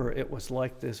remember it was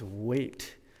like this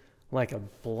weight, like a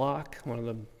block, one of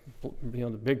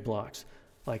the big blocks,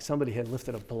 like somebody had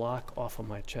lifted a block off of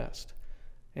my chest.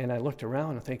 And I looked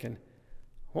around and thinking,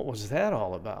 what was that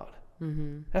all about?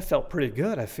 Mm-hmm. That felt pretty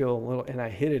good. I feel a little, and I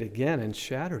hit it again and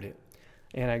shattered it.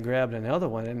 And I grabbed another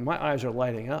one, and my eyes are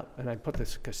lighting up. And I put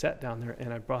this cassette down there,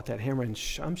 and I brought that hammer, and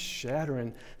I'm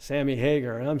shattering Sammy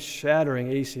Hagar, and I'm shattering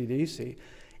AC/DC.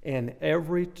 And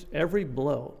every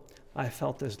blow, I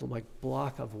felt this like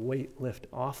block of weight lift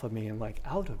off of me and like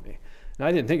out of me. And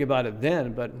I didn't think about it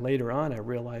then, but later on I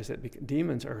realized that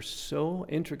demons are so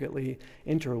intricately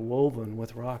interwoven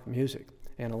with rock music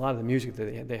and a lot of the music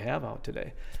that they have out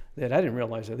today, that I didn't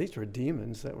realize that these were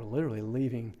demons that were literally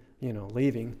leaving,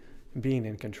 being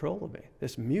in control of me.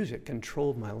 This music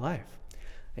controlled my life.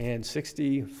 And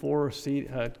 64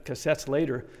 cassettes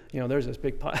later, there's this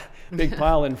big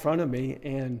pile in front of me,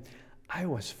 and I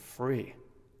was free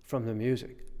from the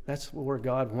music. That's where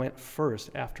God went first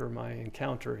after my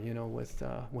encounter, with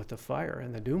the fire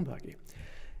and the doom buggy.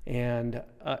 And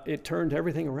it turned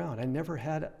everything around. I never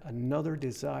had another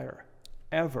desire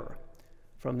ever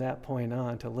from that point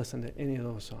on to listen to any of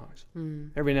those songs.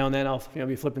 Every now and then I'll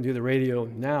be flipping through the radio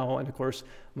now, and of course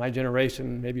my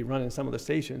generation maybe running some of the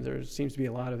stations, there seems to be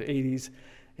a lot of 80s,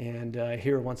 and I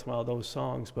hear once in a while those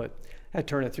songs, but I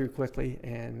turn it through quickly,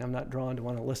 and I'm not drawn to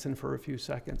want to listen for a few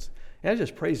seconds. And I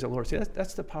just praise the Lord. See,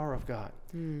 that's the power of God.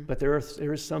 But there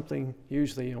is something,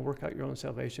 usually, work out your own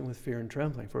salvation with fear and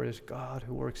trembling, for it is God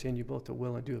who works in you both to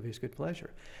will and do of his good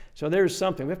pleasure. So there's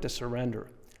something, we have to surrender.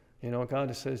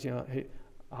 God says, hey,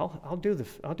 I'll do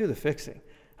the fixing.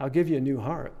 I'll give you a new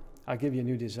heart. I'll give you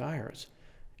new desires.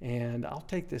 And I'll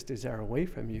take this desire away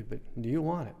from you, but do you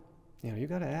want it? You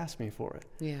got to ask me for it.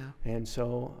 Yeah. And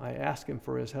so I asked him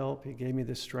for his help. He gave me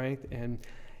the strength. And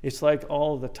it's like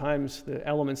all the times, the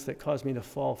elements that caused me to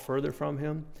fall further from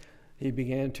him, he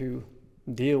began to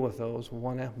deal with those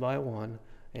one by one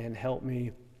and help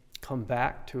me come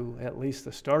back to at least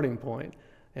the starting point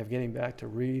of getting back to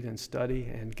read and study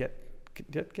and get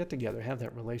together, have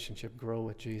that relationship grow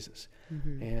with Jesus.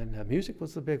 Mm-hmm. And music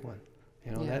was the big one.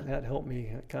 That helped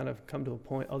me kind of come to a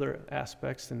point, other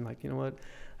aspects, and like, what,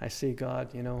 I see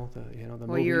God, the Well,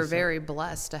 movies. you're very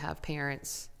blessed to have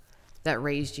parents that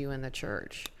raised you in the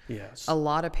church. Yes. A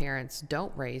lot of parents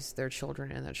don't raise their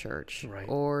children in the church. Right.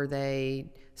 Or they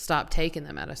stop taking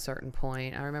them at a certain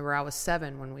point. I remember I was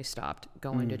 7 when we stopped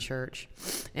going to church,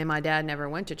 and my dad never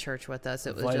went to church with us.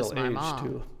 It was Vital just my age mom.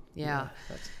 too. Yeah.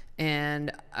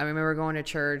 And I remember going to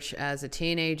church as a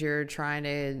teenager, trying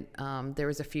to, there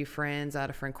was a few friends. I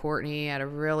had a friend, Courtney. I had a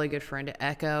really good friend,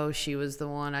 Echo. She was the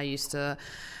one I used to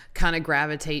kind of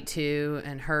gravitate to,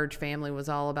 and her family was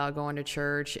all about going to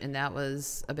church, and that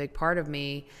was a big part of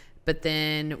me. But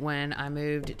then when I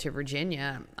moved to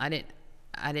Virginia, I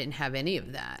didn't have any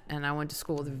of that. And I went to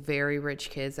school with very rich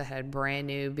kids that had brand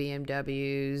new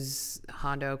BMWs,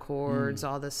 Honda Accords,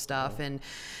 all this stuff. Wow.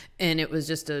 And it was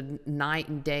just a night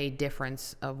and day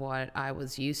difference of what I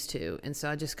was used to. And so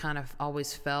I just kind of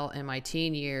always felt in my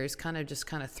teen years kind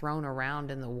of thrown around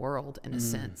in the world in a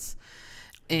sense.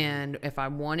 And if I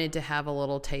wanted to have a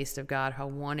little taste of God, if I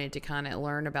wanted to kind of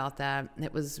learn about that,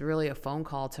 it was really a phone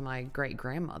call to my great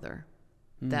grandmother.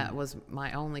 That was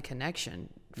my only connection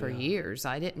for years.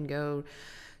 I didn't go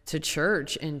to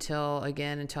church until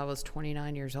I was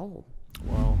 29 years old.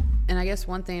 Wow. And I guess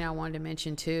one thing I wanted to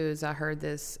mention too is I heard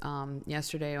this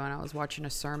yesterday when I was watching a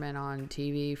sermon on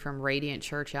TV from Radiant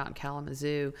Church out in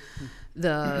Kalamazoo.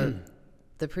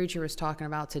 The preacher was talking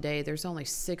about today, there's only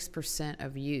 6%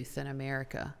 of youth in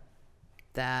America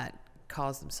that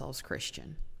calls themselves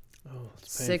Christian. Oh,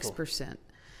 it's painful. 6%.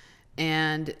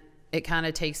 And it kind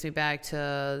of takes me back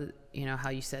to, how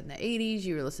you said in the 80s,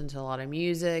 you were listening to a lot of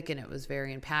music and it was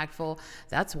very impactful.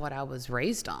 That's what I was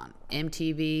raised on.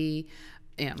 MTV.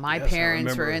 My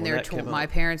parents were in their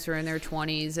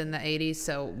 20s in the 80s,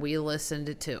 so we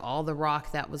listened to all the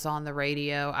rock that was on the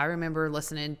radio. I remember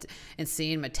listening and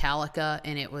seeing Metallica,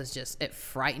 and it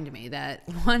frightened me. That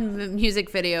one music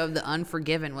video of The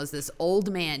Unforgiven was this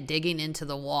old man digging into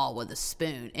the wall with a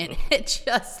spoon, and it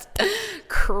just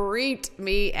creeped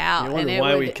me out. You wonder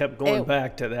why we kept going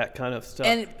back to that kind of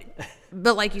stuff.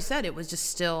 But like you said, it was just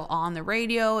still on the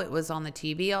radio. It was on the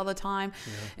TV all the time.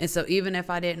 Yeah. And so even if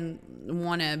I didn't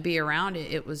want to be around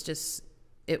it, it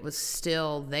was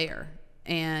still there.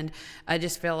 And I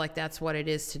just feel like that's what it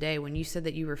is today. When you said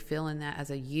that you were feeling that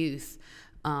as a youth,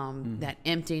 that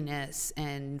emptiness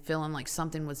and feeling like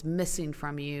something was missing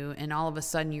from you, and all of a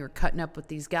sudden you were cutting up with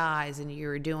these guys and you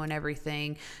were doing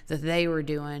everything that they were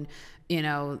doing,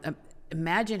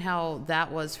 imagine how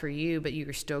that was for you, but you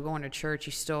were still going to church.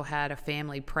 You still had a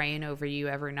family praying over you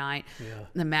every night.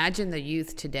 Yeah. Imagine the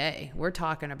youth today. We're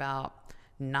talking about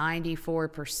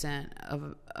 94%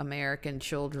 of American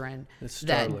children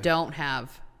that don't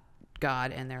have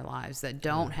God in their lives, that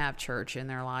don't have church in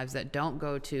their lives, that don't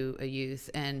go to a youth.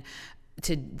 And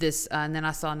and then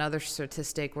I saw another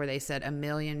statistic where they said 1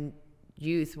 million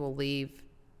youth will leave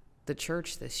the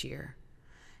church this year.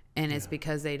 And it's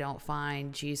because they don't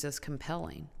find Jesus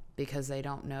compelling, because they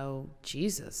don't know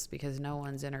Jesus, because no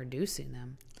one's introducing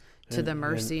them to the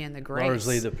mercy and the grace.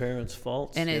 Largely the parents'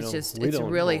 fault. And it's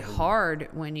really hard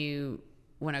when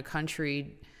a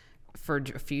country for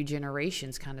a few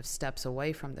generations kind of steps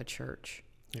away from the church.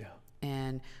 Yeah.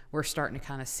 And we're starting to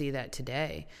kind of see that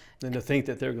today. And to think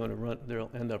that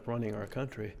they'll end up running our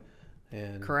country.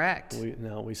 And correct.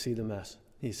 We see the mess.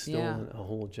 He's stolen a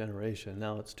whole generation.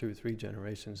 Now it's 2 or 3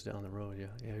 generations down the road.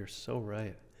 Yeah, you're so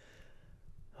right.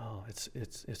 Oh,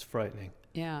 it's frightening.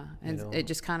 Yeah, and it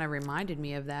just kind of reminded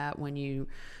me of that when you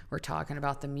were talking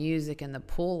about the music and the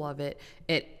pull of it.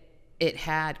 It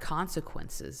had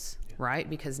consequences, right?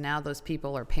 Because now those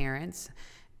people are parents,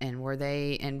 and were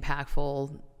they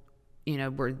impactful?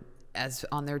 Were as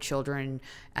on their children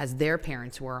as their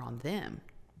parents were on them?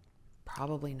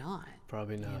 Probably not.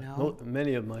 Probably not.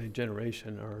 Many of my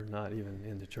generation are not even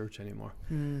in the church anymore.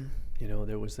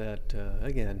 There was that,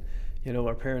 again,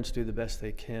 our parents do the best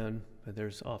they can, but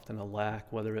there's often a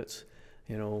lack, whether it's,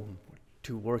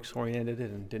 too works-oriented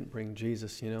and didn't bring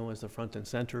Jesus, as the front and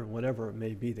center, whatever it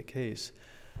may be the case.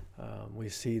 We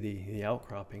see the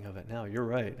outcropping of it now. You're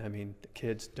right. I mean, the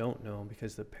kids don't know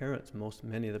because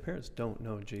many of the parents don't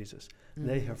know Jesus. Mm-hmm.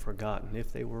 They have forgotten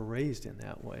if they were raised in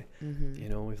that way.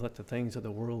 Mm-hmm. We've let the things of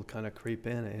the world kind of creep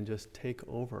in and just take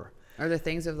over. Or the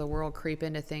things of the world creep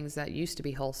into things that used to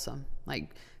be wholesome.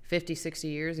 Like 50, 60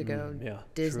 years ago,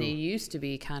 Disney used to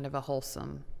be kind of a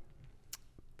wholesome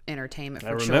entertainment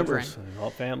for children. I remember all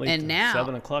family and now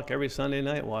 7 o'clock every Sunday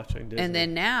night watching Disney. And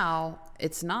then now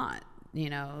it's not.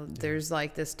 There's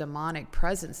like this demonic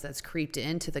presence that's creeped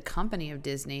into the company of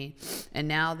Disney, and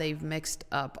now they've mixed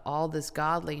up all this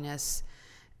godliness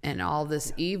and all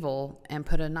this evil and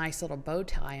put a nice little bow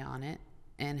tie on it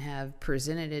and have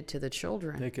presented it to the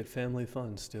children. Make it family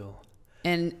fun still.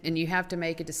 And you have to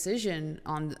make a decision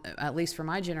on, at least for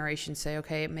my generation, say,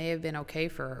 okay, it may have been okay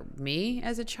for me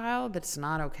as a child, but it's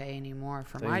not okay anymore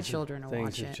for my children to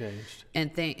watch it. Things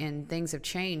have changed. And things have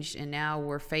changed, and now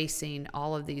we're facing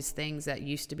all of these things that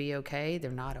used to be okay.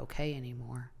 They're not okay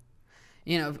anymore.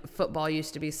 Football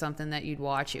used to be something that you'd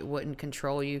watch. It wouldn't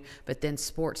control you. But then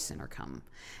Sports Center come.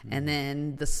 And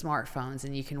then the smartphones.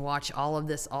 And you can watch all of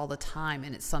this all the time.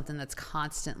 And it's something that's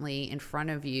constantly in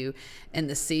front of you. And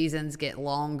the seasons get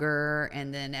longer.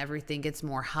 And then everything gets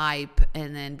more hype.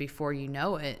 And then before you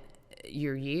know it,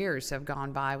 your years have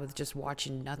gone by with just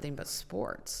watching nothing but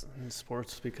sports. And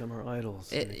sports become our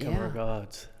idols. Become our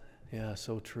gods. Yeah,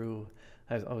 so true.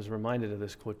 I was reminded of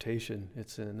this quotation.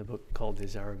 It's in the book called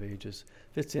Desire of Ages.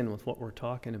 Fits in with what we're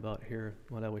talking about here,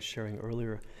 what I was sharing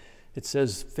earlier. It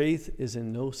says, faith is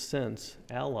in no sense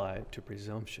allied to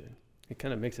presumption. It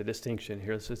kind of makes a distinction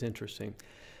here. This is interesting.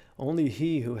 Only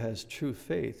he who has true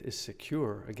faith is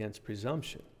secure against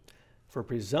presumption. For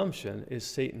presumption is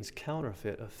Satan's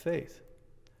counterfeit of faith.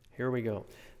 Here we go.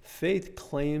 Faith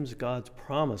claims God's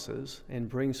promises and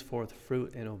brings forth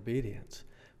fruit in obedience.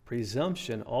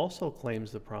 Presumption also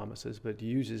claims the promises, but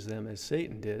uses them, as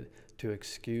Satan did, to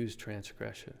excuse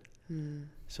transgression.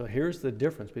 So here's the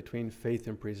difference between faith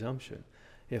and presumption.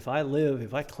 If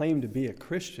I claim to be a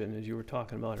Christian, as you were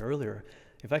talking about earlier,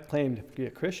 if I claim to be a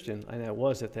Christian, and I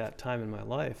was at that time in my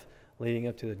life, leading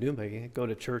up to the dune buggy, I'd go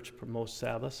to church for most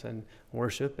Sabbaths and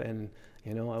worship, and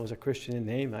I was a Christian in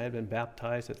name. I had been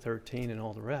baptized at 13 and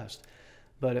all the rest.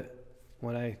 But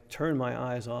when I turned my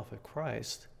eyes off of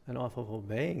Christ and off of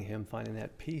obeying him, finding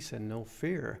that peace and no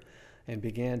fear, and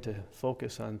began to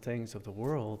focus on things of the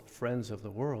world, friends of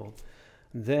the world,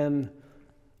 then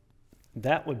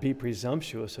that would be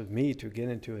presumptuous of me to get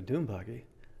into a dune buggy,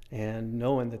 and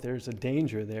knowing that there's a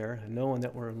danger there, and knowing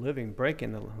that we're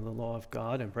breaking the law of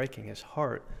God and breaking his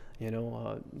heart,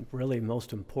 really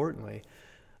most importantly,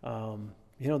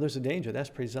 there's a danger. That's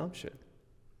presumption.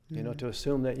 To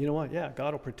assume that,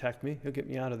 God will protect me. He'll get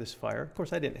me out of this fire. Of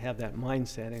course, I didn't have that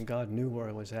mindset, and God knew where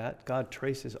I was at. God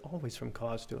traces always from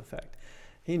cause to effect.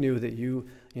 He knew that you,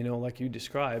 like you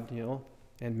described,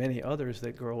 and many others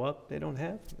that grow up, they don't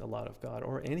have a lot of God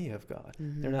or any of God.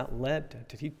 They're not led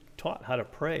to be taught how to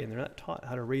pray, and they're not taught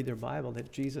how to read their Bible,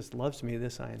 that Jesus loves me,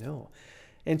 this I know.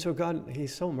 And so God,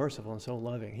 he's so merciful and so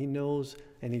loving. He knows,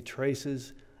 and he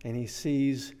traces, and he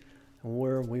sees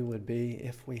where we would be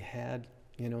if we had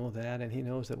that, and he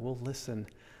knows that we'll listen,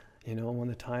 when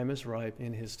the time is ripe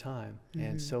in his time.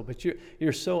 And so, but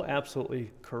you're so absolutely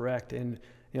correct, and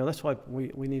that's why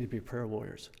we need to be prayer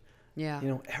warriors. Yeah.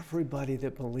 Everybody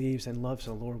that believes and loves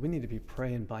the Lord, we need to be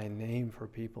praying by name for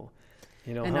people.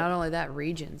 And not only that,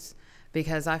 regions,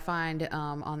 because I find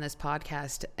on this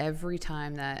podcast every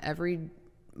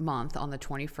month on the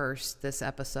 21st, this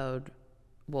episode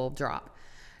will drop,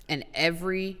 and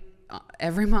every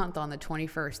month on the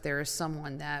 21st, there is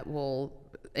someone that will,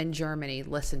 in Germany,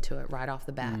 listen to it right off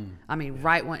the bat.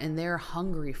 Right when, and they're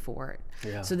hungry for it.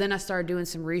 Yeah. So then I started doing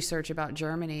some research about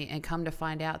Germany, and come to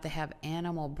find out they have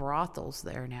animal brothels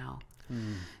there now.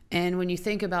 And when you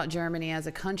think about Germany as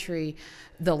a country,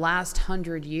 the last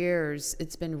 100 years,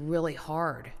 it's been really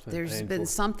hard. There's painful. Been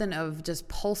something of just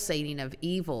pulsating of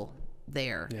evil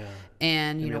there. Yeah.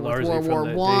 And with World War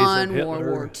I, World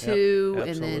War II,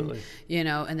 and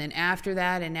then and then after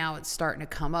that, and now it's starting to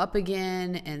come up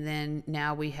again, and then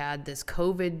now we had this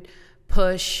COVID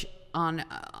push on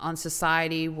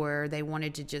society where they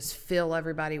wanted to just fill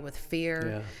everybody with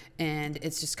fear, and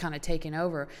it's just kind of taken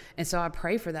over. And so I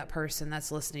pray for that person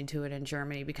that's listening to it in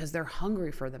Germany, because they're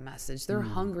hungry for the message. They're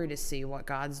hungry to see what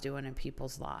God's doing in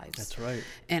people's lives. That's right.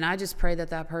 And I just pray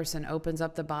that person opens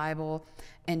up the Bible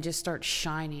and just starts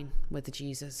shining with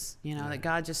Jesus. That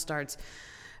God just starts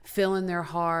filling their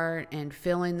heart and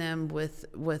filling them with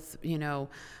the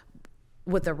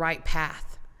right path.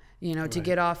 Right.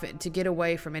 To get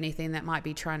away from anything that might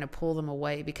be trying to pull them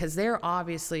away, because they're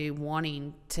obviously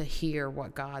wanting to hear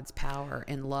what God's power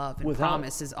and love and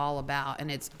promise is all about.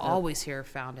 And it's always here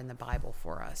found in the Bible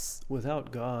for us.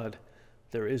 Without God,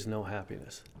 there is no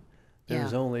happiness.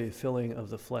 There's only filling of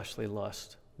the fleshly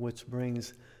lust, which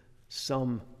brings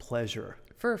some pleasure.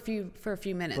 For a few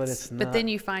minutes. But it's not But then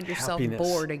you find yourself happiness.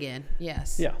 Bored again.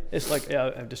 Yes. Yeah. It's like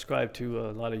I've described to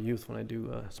a lot of youth when I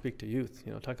do speak to youth,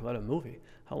 talk about a movie.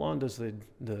 How long does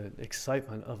the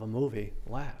excitement of a movie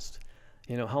last?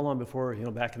 How long before,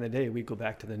 back in the day, we'd go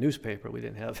back to the newspaper. We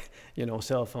didn't have,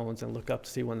 cell phones and look up to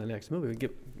see when the next movie.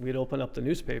 We'd open up the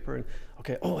neighspaper and,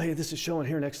 hey, this is showing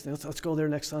here next, let's go there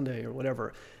next Sunday or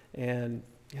whatever. And,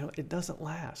 it doesn't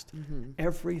last.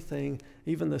 Everything,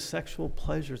 even the sexual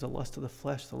pleasures, the lust of the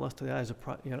flesh, the lust of the eyes,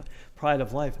 the pride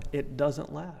of life, it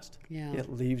doesn't last. Yeah.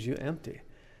 It leaves you empty.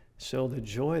 So the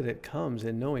joy that comes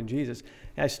in knowing Jesus,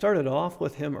 I started off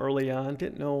with him early on,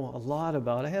 didn't know a lot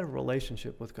about it. I had a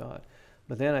relationship with God.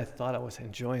 But then I thought I was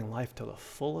enjoying life to the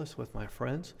fullest with my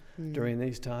friends during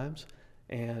these times.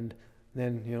 And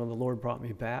then, the Lord brought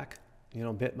me back,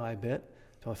 bit by bit.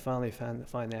 So I finally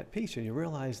find that peace. And you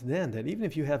realize then that even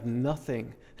if you have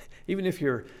nothing, even if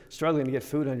you're struggling to get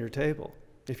food on your table,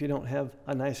 if you don't have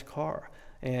a nice car,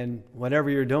 and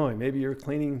whatever you're doing, maybe you're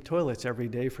cleaning toilets every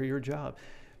day for your job.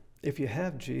 If you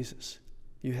have Jesus,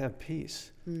 you have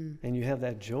peace, and you have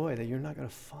that joy that you're not going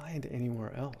to find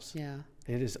anywhere else. Yeah.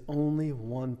 It is only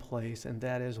one place, and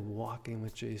that is walking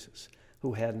with Jesus,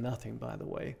 who had nothing, by the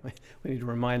way. We need to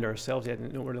remind ourselves he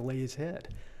had nowhere to lay his head.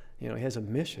 He has a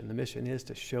mission. The mission is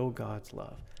to show God's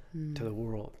love to the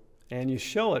world. And you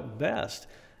show it best,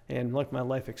 and like my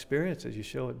life experiences, you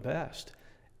show it best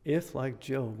if, like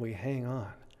Job, we hang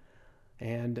on.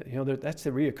 And, that's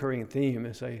the reoccurring theme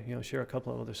as I, share a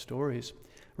couple of other stories.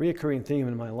 Reoccurring theme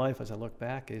in my life as I look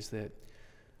back is that,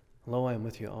 lo, I am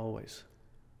with you always,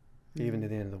 even to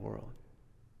the end of the world.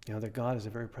 that God is a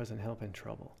very present help in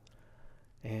trouble.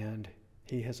 And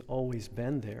he has always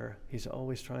been there. He's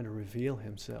always trying to reveal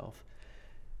himself.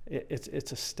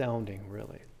 It's astounding,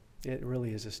 really. It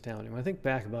really is astounding. When I think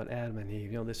back about Adam and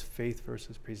Eve, this faith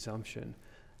versus presumption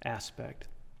aspect.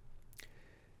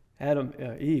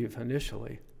 Eve,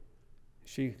 initially,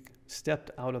 she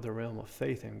stepped out of the realm of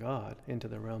faith in God into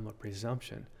the realm of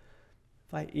presumption.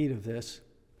 If I eat of this,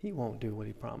 he won't do what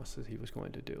he promises he was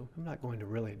going to do. I'm not going to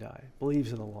really die.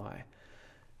 Believes in a lie.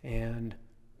 And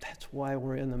that's why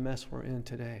we're in the mess we're in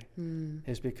today,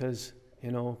 is because,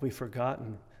 we've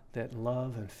forgotten that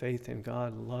love and faith in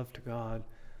God, love to God,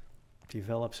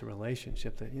 develops a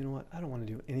relationship that, I don't want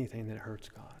to do anything that hurts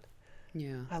God.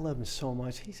 Yeah. I love him so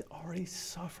much. He's already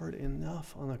suffered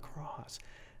enough on the cross.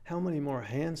 How many more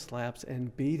hand slaps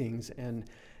and beatings and,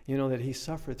 that he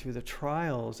suffered through the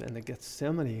trials and the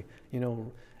Gethsemane,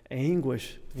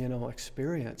 anguish,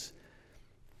 experience.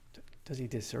 Does he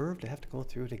deserve to have to go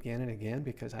through it again and again?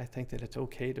 Because I think that it's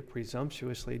okay to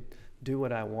presumptuously do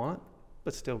what I want,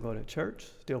 but still go to church,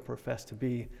 still profess to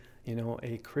be,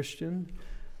 a Christian.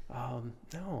 No,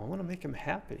 I want to make him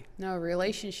happy. No, a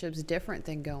relationship's different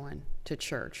than going to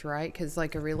church, right? Because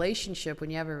like a relationship, when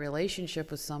you have a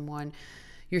relationship with someone,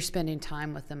 you're spending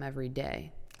time with them every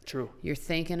day. True. You're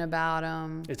thinking about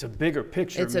them. It's a bigger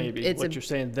picture, you're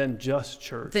saying, than just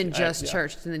church. Than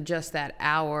just that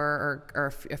hour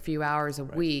or a few hours a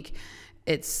week.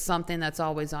 It's something that's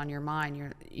always on your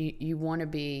mind. You want to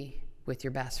be with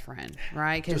your best friend,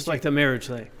 right? Just like the marriage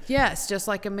thing. Yes, just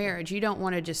like a marriage. You don't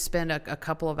want to just spend a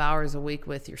couple of hours a week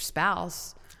with your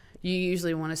spouse. You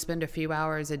usually want to spend a few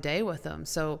hours a day with them.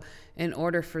 So in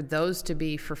order for those to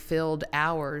be fulfilled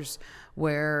hours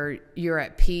where you're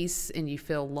at peace and you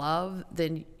feel love,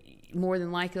 then more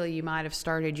than likely you might have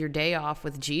started your day off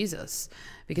with Jesus,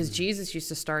 because Jesus used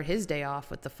to start his day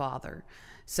off with the Father.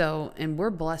 So, and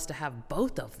we're blessed to have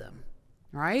both of them,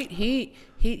 right?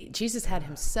 Jesus had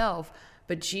himself,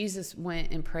 but Jesus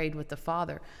went and prayed with the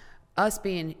Father. Us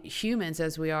being humans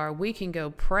as we are, we can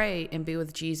go pray and be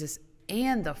with Jesus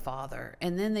and the Father,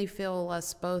 and then they fill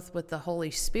us both with the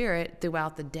Holy Spirit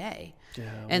throughout the day. Yeah,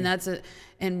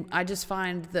 and I just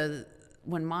find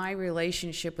when my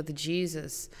relationship with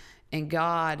Jesus and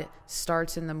God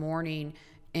starts in the morning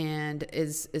and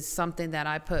is something that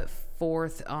I put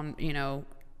forth on,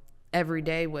 every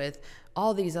day with,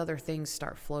 all these other things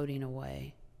start floating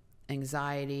away.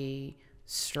 Anxiety,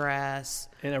 stress,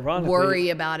 and worry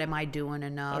about, am I doing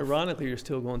enough? Ironically, you're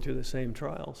still going through the same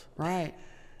trials. Right.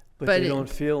 But you don't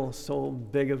feel so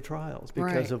big of trials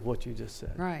because of what you just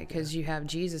said. Right, because you have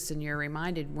Jesus, and you're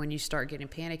reminded when you start getting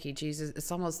panicky, Jesus,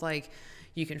 it's almost like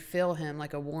you can feel him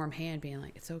like a warm hand being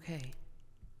like, it's okay.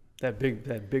 That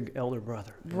big elder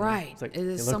brother. Right. It's like, it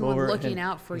is someone looking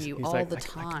out for you all the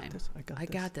time. I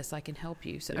got this. I can help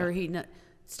you. So,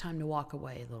 it's time to walk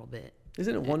away a little bit.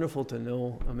 Isn't it wonderful to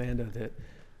know, Amanda,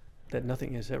 that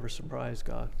nothing has ever surprised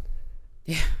God?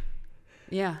 Yeah.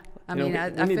 Yeah. I we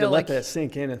need to let that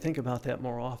sink in and think about that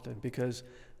more often, because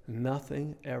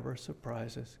nothing ever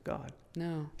surprises God.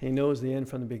 No. He knows the end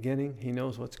from the beginning. He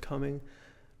knows what's coming.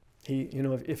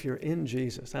 If you're in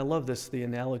Jesus, I love the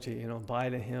analogy,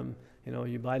 abide in him,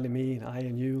 you abide in me and I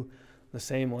in you, the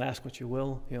same will ask what you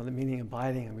will, the meaning of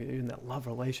abiding, in that love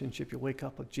relationship. You wake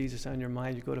up with Jesus on your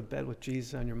mind, you go to bed with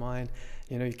Jesus on your mind,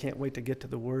 you can't wait to get to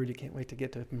the word, you can't wait to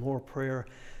get to more prayer.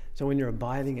 So when you're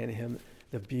abiding in him,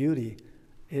 the beauty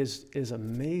is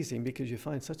amazing, because you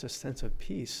find such a sense of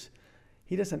peace.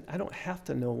 I don't have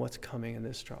to know what's coming in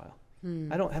this trial.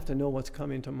 I don't have to know what's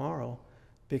coming tomorrow,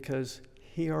 because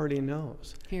he already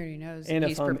knows. He already knows. And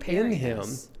he's if I'm in him,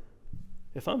 us.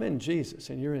 If I'm in Jesus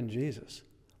and you're in Jesus,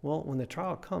 well, when the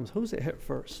trial comes, who's it hit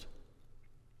first?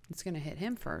 It's going to hit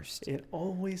him first. It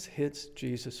always hits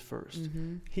Jesus first.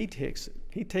 Mm-hmm. He takes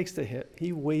the hit.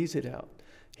 He weighs it out.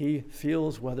 He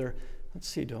feels whether, let's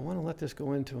see, do I want to let this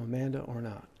go into Amanda or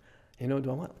not?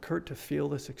 Do I want Kurt to feel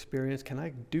this experience? Can I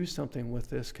do something with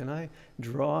this? Can I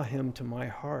draw him to my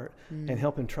heart and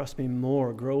help him trust me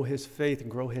more, grow his faith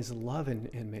and grow his love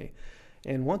in me?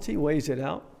 And once he weighs it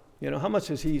out, how much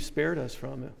has he spared us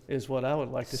from it is what I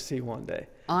would like to see one day.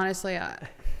 Honestly,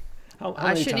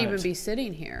 I shouldn't even be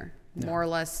sitting here, more or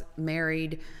less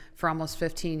married for almost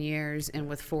 15 years and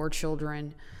with 4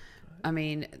 children. I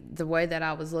mean, the way that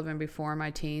I was living before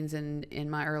my teens and in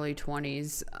my early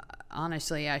 20s,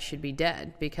 honestly, I should be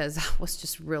dead, because I was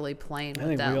just really playing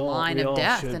with that line of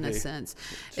death in a sense.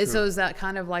 And so is that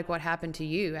kind of like what happened to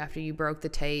you after you broke the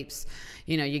tapes?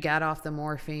 You got off the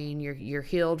morphine, you're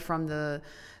healed from the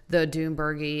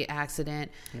Doombergy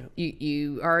accident. Yep.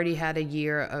 You already had a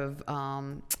year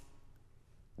of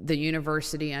the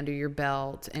university under your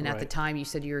belt, and at the time you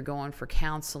said you were going for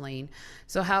counseling.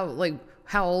 So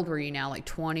how old were you now? Like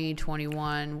 20,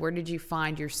 21? Where did you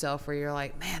find yourself where you're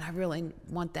like, man, I really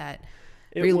want that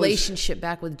relationship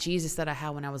back with Jesus that I had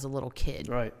when I was a little kid?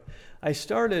 Right. I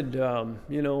started,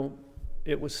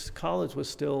 college was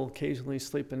still occasionally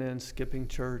sleeping in, skipping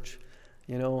church.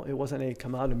 It wasn't a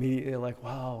come out immediately like,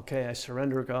 wow, okay, I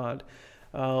surrender, God.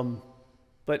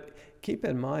 But keep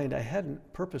in mind, I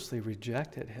hadn't purposely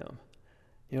rejected him.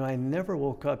 I never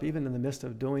woke up, even in the midst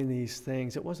of doing these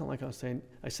things. It wasn't like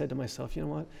I said to myself, you know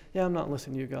what? Yeah, I'm not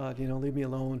listening to you, God. Leave me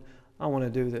alone. I want to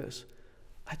do this.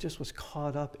 I just was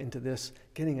caught up into this,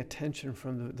 getting attention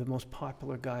from the most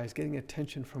popular guys, getting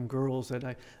attention from girls that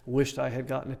I wished I had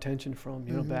gotten attention from,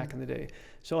 back in the day.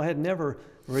 So I had never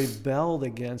rebelled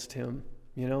against him.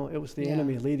 It was the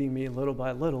enemy leading me little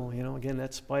by little, again,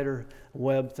 that spider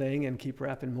web thing, and keep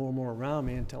wrapping more and more around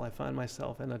me until I find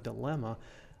myself in a dilemma.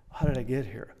 How did I get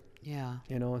here? Yeah.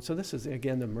 And so this is,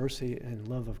 again, the mercy and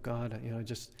love of God.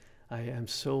 I am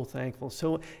so thankful.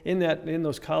 So in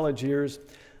those college years,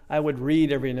 I would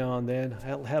read every now and then.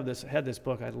 I had this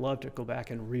book I'd love to go back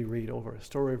and reread over, A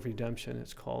Story of Redemption,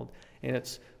 it's called. And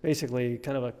it's basically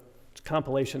kind of a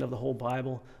compilation of the whole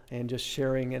Bible and just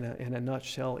sharing in a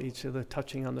nutshell each of the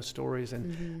touching on the stories.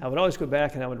 And I would always go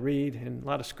back and I would read, and a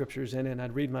lot of scriptures in it, and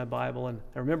I'd read my Bible. And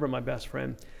I remember my best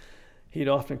friend, he'd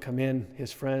often come in,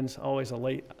 his friends, always a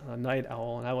late night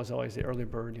owl, and I was always the early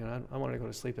bird. I wanted to go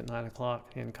to sleep at 9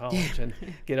 o'clock in college and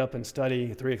get up and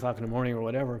study 3 o'clock in the morning or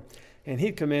whatever. And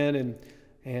he'd come in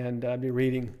and I'd be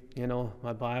reading,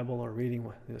 my Bible or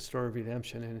reading the Story of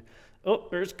Redemption. And, oh,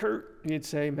 there's Kurt, he'd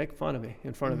say, make fun of me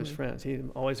in front of his friends. He had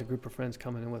always a group of friends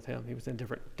coming in with him. He was in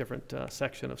a different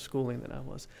section of schooling than I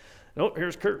was. Oh,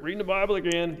 here's Kurt reading the Bible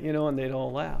again, and they'd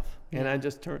all laugh. And I'd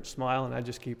just smile, and I'd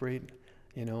just keep reading.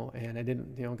 And I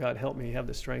didn't, God help me have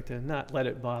the strength to not let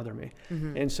it bother me.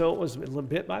 And so it was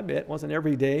bit by bit. It wasn't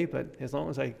every day, but as long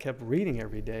as I kept reading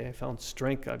every day, I found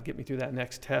strength. God get me through that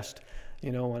next test,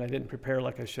 when I didn't prepare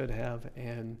like I should have.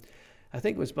 And I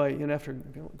think it was by, after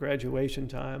graduation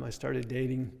time, I started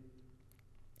dating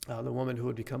the woman who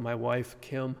would become my wife,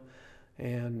 Kim.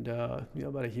 And,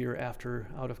 about a year after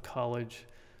out of college,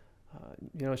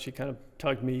 she kind of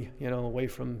tugged me, away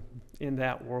from in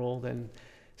that world. And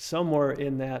somewhere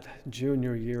in that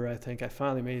junior year, I think I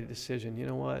finally made a decision. You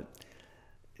know what?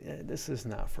 This is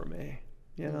not for me.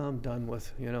 I'm done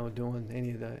with doing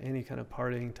any kind of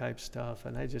partying type stuff,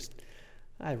 and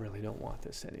I really don't want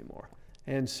this anymore.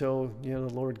 And so the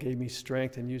Lord gave me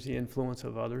strength and used the influence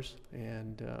of others,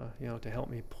 and to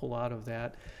help me pull out of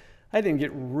that. I didn't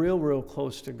get real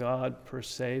close to God per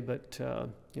se, but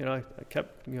I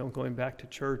kept going back to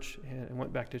church, and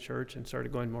went back to church and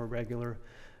started going more regular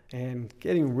and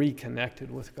getting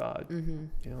reconnected with God.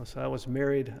 So I was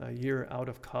married a year out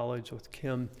of college with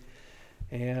Kim,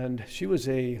 and she was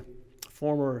a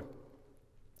former,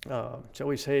 shall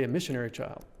we say, a missionary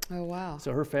child. Oh, wow.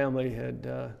 So her family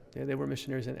they were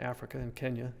missionaries in Africa, in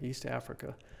Kenya, East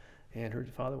Africa, and her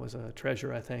father was a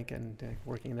treasurer, I think, and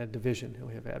working in that division.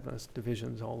 We have Adventist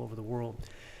divisions all over the world.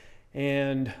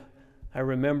 And I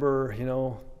remember,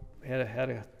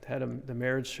 had the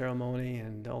marriage ceremony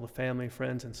and all the family,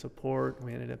 friends, and support.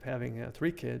 We ended up having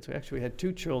 3 kids. We actually had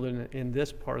 2 children in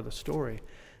this part of the story,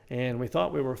 and we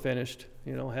thought we were finished,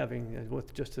 having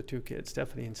with just the 2 kids,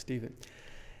 Stephanie and Stephen.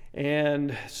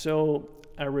 And so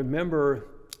I remember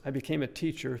I became a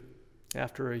teacher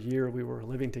after a year. We were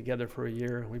living together for a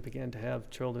year. We began to have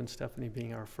children, Stephanie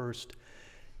being our first,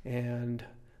 and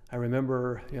I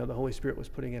remember, the Holy Spirit was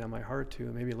putting it on my heart to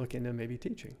maybe look into maybe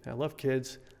teaching. I love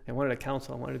kids. I wanted to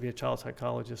counsel. I wanted to be a child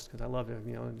psychologist because I love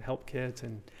to, help kids.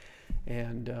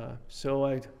 And so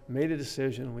I made a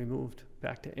decision. We moved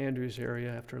back to Andrews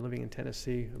area after living in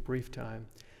Tennessee a brief time,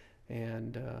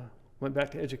 and went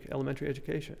back to elementary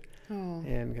education.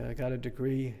 And got a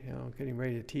degree, getting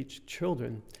ready to teach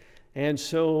children. And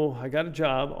so I got a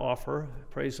job offer.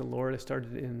 Praise the Lord. I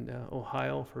started in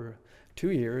Ohio for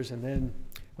 2 years, and then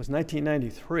it was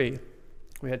 1993.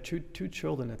 We had two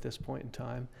children at this point in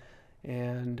time,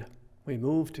 and we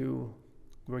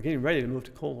were getting ready to move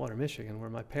to Coldwater, Michigan, where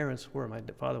my parents were. My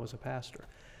father was a pastor.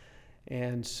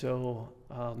 And so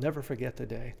I'll never forget the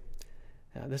day.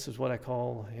 This is what I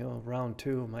call, round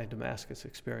 2 of my Damascus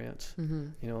experience.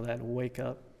 That wake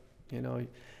up,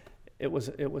 it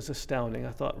was astounding.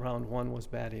 I thought round 1 was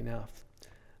bad enough.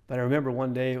 But I remember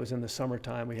one day, it was in the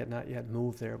summertime, we had not yet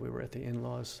moved there. We were at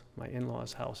my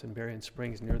in-laws' house in Berrien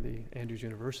Springs near the Andrews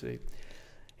University.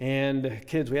 And the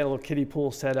kids, we had a little kiddie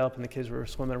pool set up, and the kids were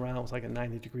swimming around. It was like a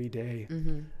 90-degree day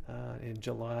in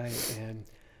July. And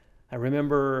I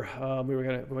remember we were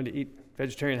going to eat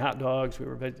vegetarian hot dogs. We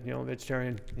were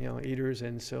vegetarian eaters,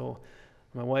 and so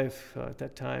my wife at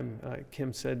that time,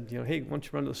 Kim, said, hey, why don't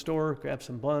you run to the store, grab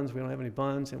some buns? We don't have any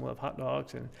buns, and we'll have hot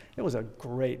dogs. And it was a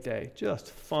great day,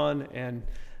 just fun,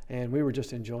 and we were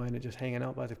just enjoying it, just hanging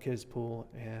out by the kids' pool.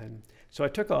 And so I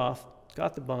took off,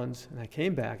 got the buns, and I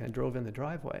came back and I drove in the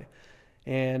driveway.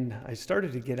 And I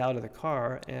started to get out of the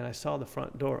car, and I saw the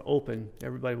front door open.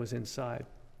 Everybody was inside,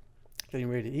 getting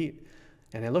ready to eat.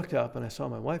 And I looked up, and I saw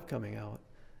my wife coming out.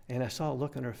 And I saw a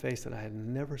look on her face that I had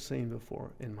never seen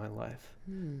before in my life,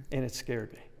 and it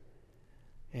scared me.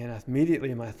 And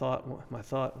immediately my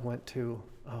thought went to,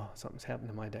 oh, something's happened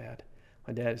to my dad.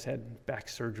 My dad has had back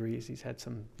surgeries. He's had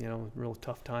some, real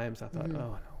tough times. I thought, oh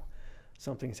no,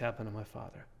 something's happened to my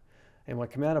father. And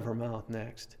what came out of her mouth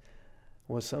next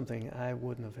was something I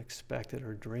wouldn't have expected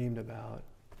or dreamed about,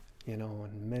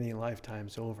 in many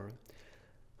lifetimes over.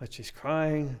 But she's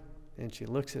crying, and she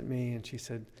looks at me, and she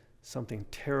said, something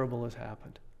terrible has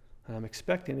happened. And I'm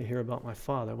expecting to hear about my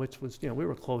father, which was, we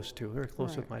were close to. We were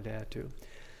close with my dad too.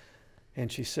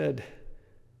 And she said,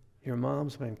 your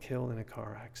mom's been killed in a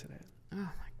car accident. Oh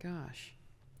my gosh.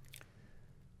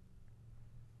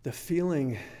 The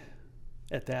feeling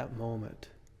at that moment,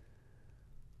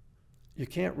 you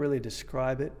can't really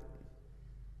describe it,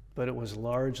 but it was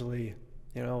largely,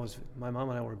 my mom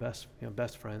and I were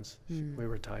best friends. We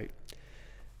were tight.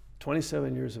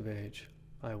 27 years of age.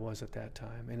 I was at that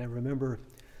time. And I remember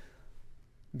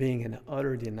being in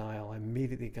utter denial. I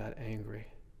immediately got angry.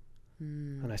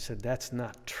 And I said, that's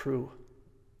not true.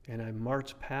 And I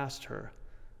marched past her.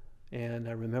 And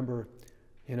I remember,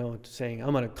 saying,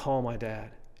 I'm going to call my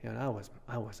dad. And I was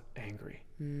angry.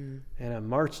 And I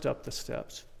marched up the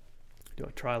steps to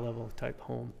a tri-level type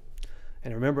home.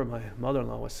 And I remember my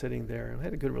mother-in-law was sitting there. And I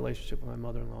had a good relationship with my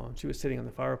mother-in-law. And she was sitting on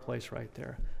the fireplace right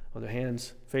there with her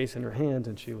hands, face in her hands,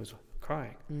 and she was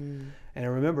crying. And I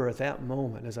remember at that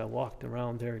moment, as I walked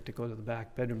around there to go to the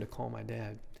back bedroom to call my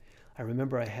dad, I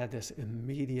remember I had this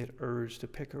immediate urge to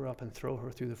pick her up and throw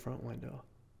her through the front window.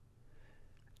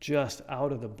 Just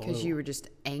out of the blue. Because you were just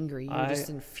angry. You were just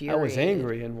infuriated. I was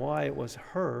angry, and why it was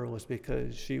her was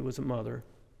because she was a mother.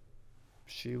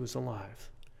 She was alive.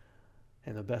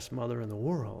 And the best mother in the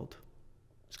world,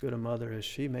 as good a mother as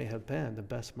she may have been, the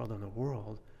best mother in the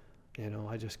world,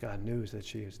 I just got news that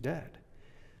she was dead.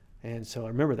 And so I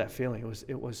remember that feeling.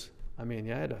 It was. I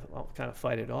had to kind of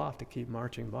fight it off to keep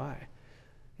marching by,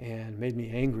 and made me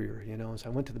angrier, So I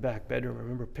went to the back bedroom. I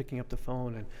remember picking up the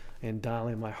phone and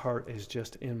dialing. My heart is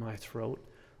just in my throat,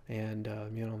 and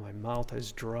my mouth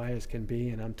as dry as can be,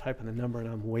 and I'm typing the number, and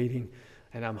I'm waiting,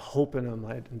 and I'm hoping,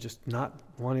 I'm just not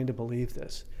wanting to believe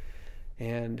this.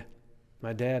 And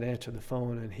my dad answered the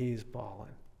phone, and he's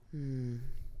bawling.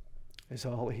 It's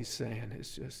all he's saying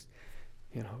is just,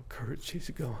 Kurt, she's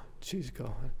gone.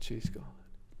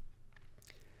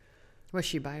 Was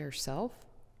she by herself?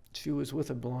 She was with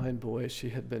a blind boy she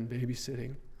had been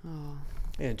babysitting. Oh.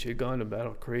 And she had gone to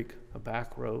Battle Creek, a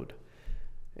back road.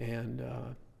 And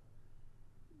on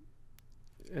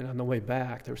the way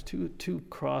back, there was two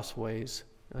crossways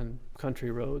on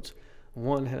country roads.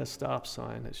 One had a stop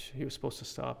sign that he was supposed to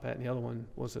stop at, and the other one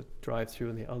was a drive-through,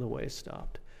 and the other way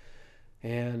stopped.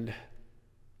 And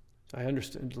I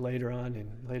understood later on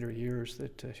in later years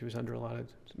that she was under a lot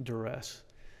of duress,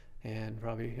 and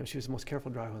probably she was the most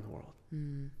careful driver in the world.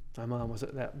 My mom was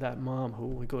that mom who,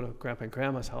 when we go to Grandpa and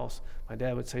Grandma's house, my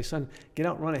dad would say, son, get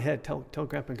out and run ahead. Tell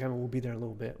Grandpa and Grandma we'll be there in a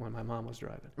little bit, when my mom was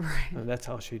driving. Right. And that's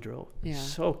how she drove. Yeah.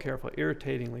 So careful,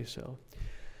 irritatingly so.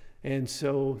 And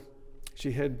so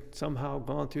she had somehow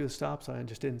gone through the stop sign and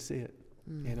just didn't see it.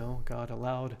 God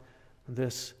allowed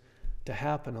this to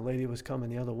happen. A lady was coming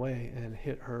the other way and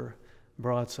hit her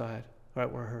broadside right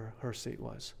where her seat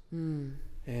was.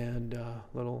 And a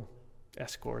little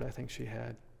Escort, I think she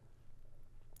had,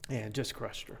 and just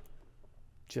crushed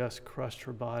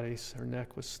her body. Her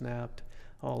neck was snapped.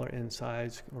 All her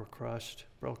insides were crushed,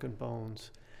 broken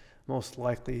bones. Most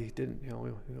likely didn't,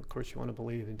 of course you want to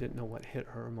believe, and didn't know what hit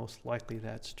her. Most likely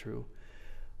that's true.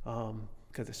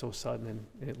 Because it's so sudden,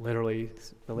 and it literally,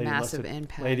 the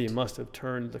lady must have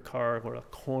turned the car where a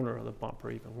corner of the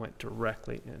bumper even went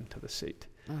directly into the seat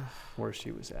where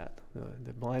she was at.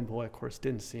 The blind boy, of course,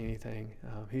 didn't see anything.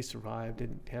 He survived,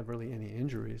 didn't have really any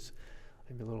injuries,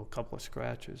 maybe a couple of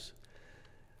scratches.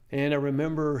 And I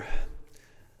remember,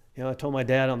 I told my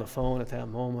dad on the phone at that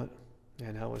moment,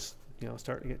 and I was,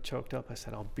 starting to get choked up. I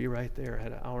said, I'll be right there. I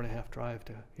had an hour and a half drive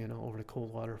to, over to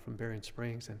Coldwater from Berrien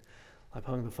Springs, and I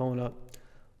hung the phone up,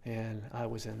 and I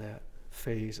was in that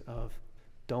phase of,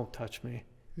 don't touch me,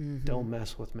 don't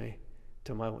mess with me,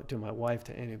 to my wife,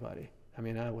 to anybody. I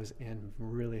mean, I was in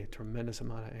really a tremendous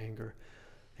amount of anger.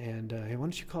 And hey, why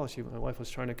don't you call? My wife was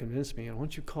trying to convince me. And why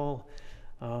don't you call?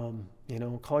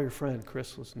 Call your friend.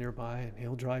 Chris was nearby, and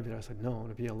he'll drive you. I said, no, I want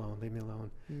to be alone. Leave me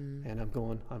alone. And I'm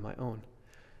going on my own,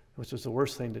 which was the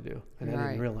worst thing to do. And I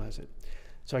didn't realize it.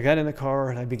 So I got in the car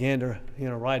and I began to,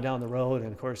 ride down the road.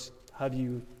 And of course, how do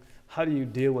you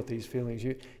deal with these feelings?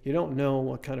 You don't know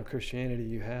what kind of Christianity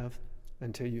you have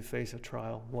until you face a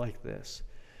trial like this.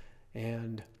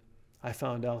 And I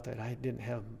found out that I didn't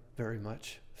have very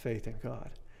much faith in God,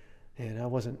 and I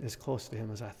wasn't as close to Him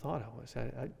as I thought I was.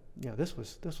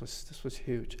 This was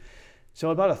huge. So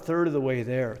about a third of the way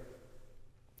there,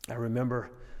 I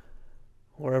remember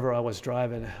wherever I was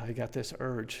driving, I got this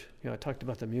urge. I talked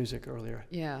about the music earlier.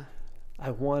 Yeah. I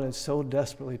wanted so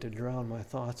desperately to drown my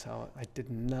thoughts out. I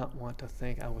did not want to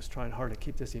think. I was trying hard to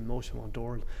keep this emotional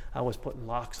door. I was putting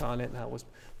locks on it, and I was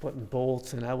putting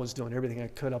bolts, and I was doing everything I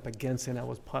could up against it. And I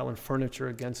was piling furniture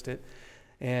against it.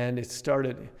 And it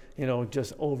started,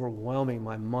 just overwhelming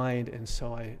my mind. And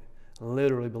so I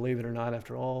literally, believe it or not,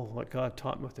 after all what God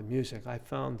taught me with the music, I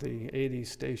found the 80s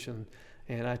station,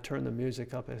 and I turned the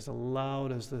music up as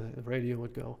loud as the radio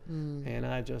would go. And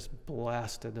I just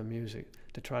blasted the music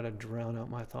to try to drown out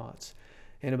my thoughts.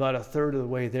 And about a third of the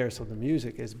way there, so the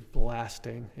music is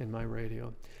blasting on my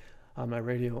radio,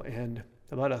 and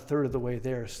about a third of the way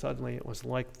there, suddenly it was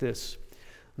like this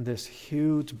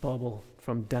huge bubble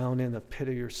from down in the pit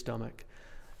of your stomach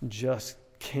just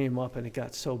came up, and it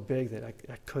got so big that I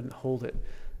couldn't hold it.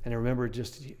 And I remember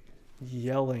just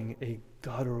yelling a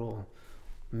guttural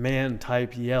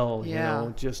man-type yell,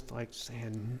 just like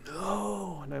saying,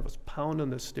 no. And I was pounding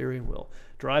the steering wheel,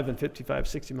 driving 55,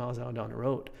 60 miles an hour down the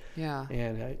road. Yeah.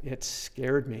 And it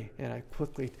scared me, and I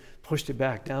quickly pushed it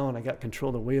back down. I got control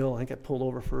of the wheel. I think I pulled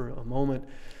over for a moment,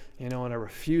 and I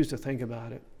refused to think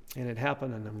about it. And it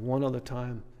happened, and then one other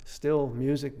time, still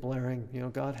music blaring.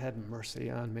 God had mercy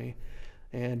on me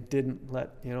and didn't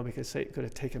let, because Satan could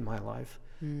have taken my life.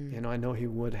 I know he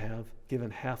would have, given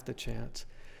half the chance.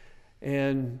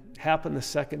 And happened the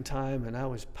second time, and I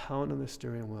was pounding the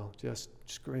steering wheel, just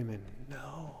screaming,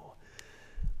 no.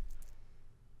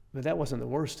 But that wasn't the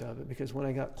worst of it, because when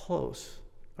I got close,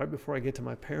 right before I get to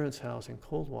my parents' house in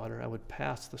Coldwater, I would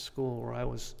pass the school where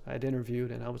I'd interviewed,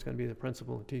 and I was going to be the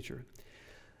principal and teacher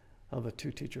of a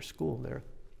 2-teacher school there.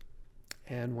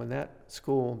 And when that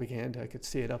school began, I could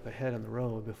see it up ahead on the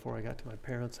road before I got to my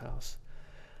parents' house.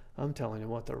 I'm telling you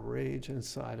what, the rage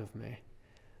inside of me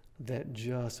that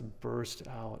just burst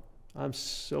out. I'm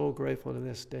so grateful to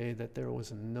this day that there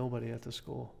was nobody at the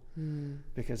school,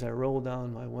 because I rolled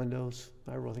down my windows.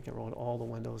 I think I rolled all the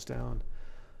windows down.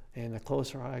 And the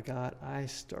closer I got, I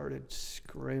started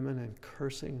screaming and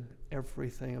cursing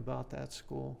everything about that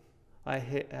school. I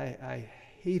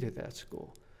hated that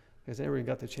school because I never even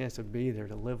got the chance to be there,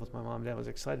 to live with my mom and dad. I was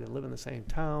excited to live in the same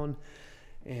town.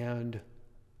 And,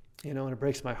 and it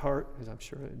breaks my heart, because I'm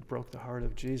sure it broke the heart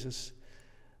of Jesus.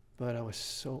 But I was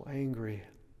so angry.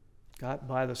 Got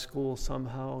by the school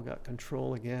somehow, got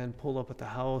control again, pulled up at the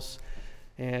house,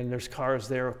 and there's cars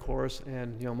there, of course.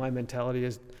 And, my mentality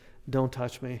is, don't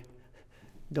touch me.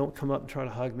 Don't come up and try to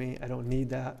hug me. I don't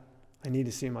need that. I need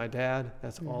to see my dad.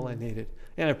 That's all I needed.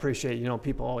 And I appreciate,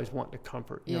 people always want to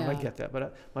comfort. I get that.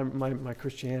 But my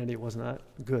Christianity was not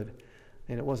good.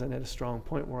 And it wasn't at a strong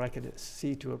point where I could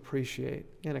see to appreciate.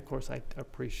 And, of course, I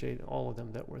appreciate all of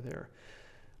them that were there.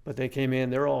 But they came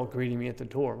in, they're all greeting me at the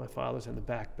door. My father's in the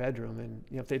back bedroom, and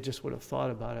if they just would have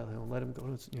thought about it, let him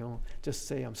go, just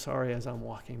say I'm sorry as I'm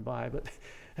walking by. But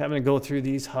having to go through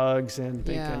these hugs and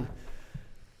thinking,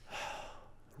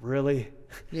 really?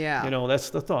 Yeah.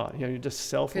 That's the thought. You're just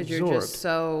self-absorbed. Because you're just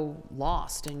so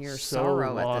lost in your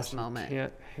sorrow at this moment. You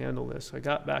can't handle this. I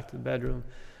got back to the bedroom.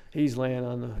 He's laying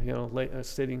on the,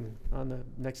 sitting on the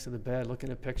next to the bed, looking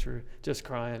at a picture, just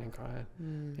crying and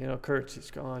crying. Kurt, she's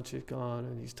gone,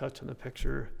 and he's touching the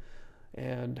picture,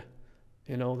 and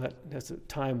that's a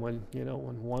time when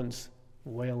when one's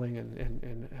wailing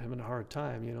and having a hard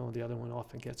time, the other one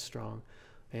often gets strong,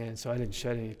 and so I didn't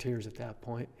shed any tears at that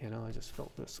point. I just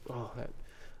felt this,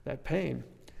 that pain,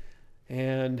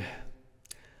 and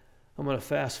I'm going to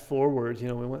fast forward.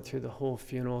 We went through the whole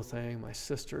funeral thing. My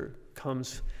sister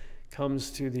comes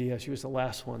to the, she was the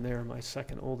last one there, my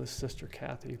second oldest sister,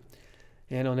 Kathy.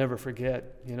 And I'll never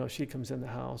forget, she comes in the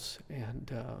house,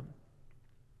 and,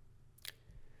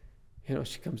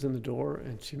 she comes in the door,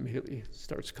 and she immediately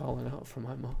starts calling out for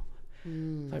my mom.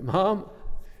 Like, Mom,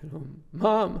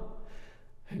 Mom,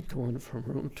 and going from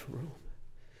room to room,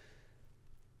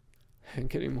 and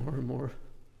getting more and more,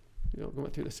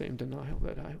 going through the same denial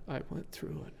that I went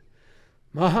through. And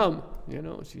Mom,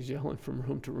 she's yelling from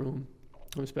room to room.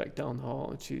 comes back down the hall,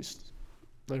 and she's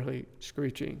literally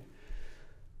screeching,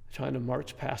 trying to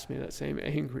march past me, that same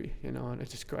angry, and I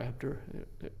just grabbed her.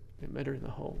 It met her in the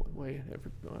hallway.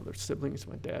 My other siblings,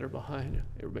 my dad are behind.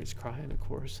 Everybody's crying, of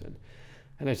course, and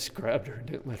I just grabbed her and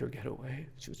didn't let her get away.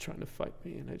 She was trying to fight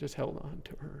me, and I just held on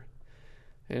to her.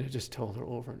 And I just told her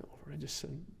over and over. I just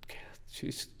said,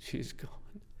 she's gone.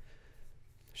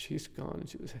 She's gone. And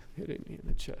she was hitting me in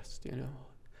the chest, She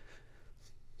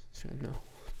said, no.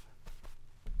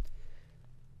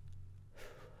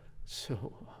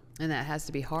 So. And that has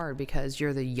to be hard because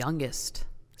you're the youngest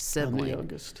sibling. I'm the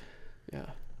youngest, yeah.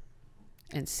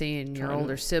 And seeing your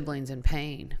older siblings in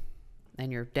pain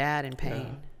and your dad in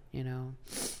pain,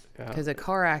 Because a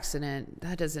car accident,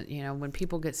 that doesn't, when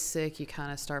people get sick, you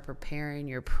kind of start preparing,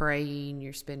 you're praying,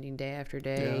 you're spending day after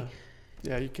day.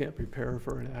 Yeah, you can't prepare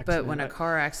for an accident. But when a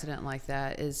car accident like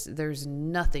that there's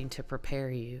nothing to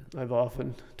prepare you. I've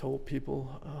often told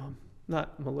people,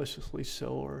 not maliciously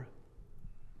so,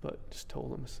 but just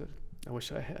told them, I said, I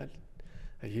wish I had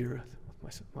a year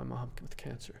with my mom with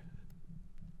cancer.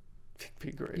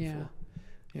 Be grateful,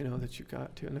 that you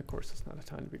got to. And of course, it's not a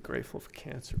time to be grateful for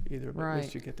cancer either, but at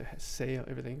least you get to say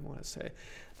everything you want to say.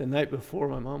 The night before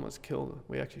my mom was killed,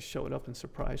 we actually showed up and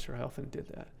surprised her. I often did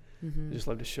that. I just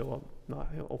love to show up, not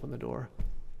open the door.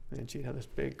 And she'd have this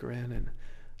big grin. And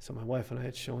so my wife and I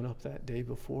had shown up that day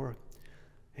before,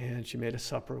 and she made a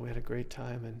supper. We had a great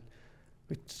time, and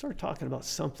we started talking about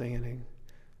something, and a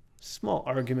small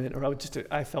argument, or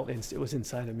I felt it was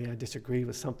inside of me. I disagreed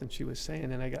with something she was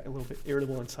saying, and I got a little bit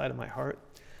irritable inside of my heart.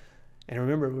 And I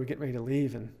remember we were getting ready to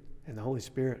leave, and the Holy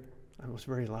Spirit, I was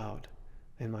very loud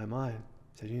in my mind,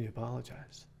 said, you need to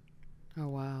apologize. Oh,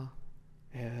 wow.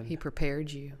 And he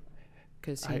prepared you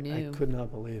because he knew. I could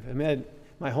not believe it. I mean,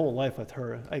 my whole life with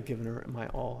her, I'd given her my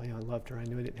all. I loved her. I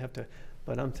knew I didn't have to,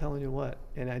 but I'm telling you what,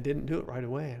 and I didn't do it right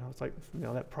away. And I was like,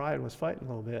 that pride was fighting a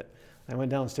little bit. I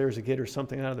went downstairs to get her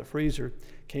something out of the freezer,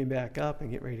 came back up and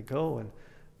get ready to go, and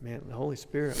man, the Holy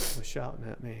Spirit was shouting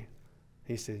at me.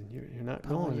 He said, "You're not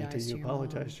going until you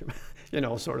apologize to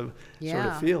me," sort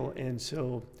of feel. And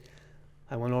so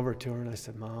I went over to her and I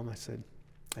said, "Mom," I said,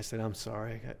 "I'm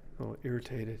sorry. I got a little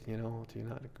irritated, to you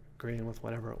not agreeing with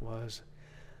whatever it was."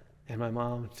 And my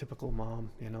mom, typical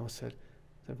mom, said,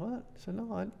 "What?" I said,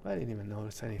 "No, I didn't even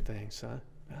notice anything, son.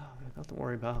 Nothing to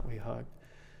worry about." We hugged.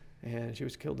 And she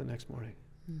was killed the next morning.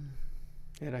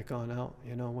 And I'd gone out,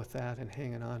 with that and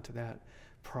hanging on to that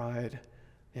pride.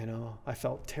 I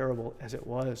felt terrible as it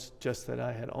was, just that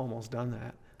I had almost done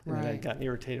that. And that I'd gotten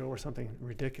irritated over something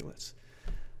ridiculous.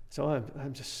 So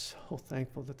I'm just so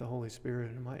thankful that the Holy Spirit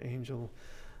and my angel,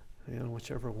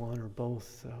 whichever one or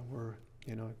both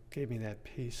gave me that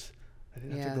peace. I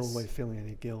didn't have to go away feeling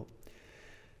any guilt.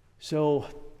 So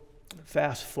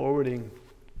fast forwarding,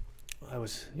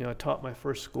 I taught my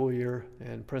first school year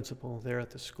and principal there at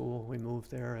the school. We moved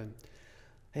there, and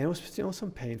it was,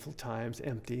 some painful times,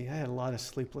 empty. I had a lot of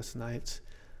sleepless nights.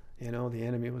 The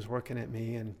enemy was working at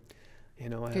me, and,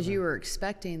 because you were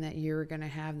expecting that you were going to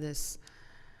have this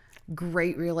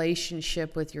great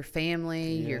relationship with your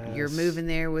family. You're moving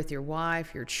there with your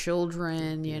wife, your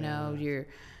children,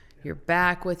 you're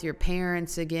back with your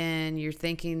parents again. You're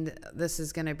thinking this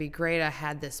is going to be great. I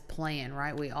had this plan,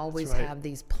 right? We always have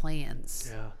these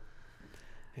plans. Yeah.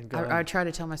 And I try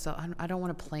to tell myself, I don't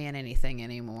want to plan anything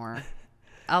anymore.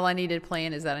 All I need to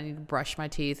plan is that I need to brush my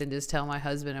teeth and just tell my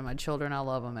husband and my children I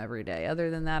love them every day.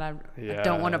 Other than that, I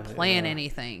don't want to plan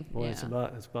anything. Well, it's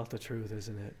about the truth,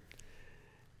 isn't it?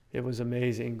 It was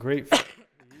amazing. Great. The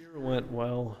year went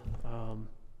well.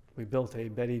 We built a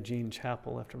Betty Jean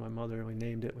Chapel after my mother. We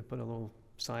named it. We put a little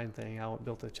sign thing out.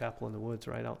 Built a chapel in the woods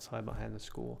right outside behind the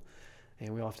school.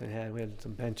 And we had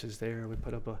some benches there. We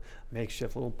put up a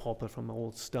makeshift little pulpit from an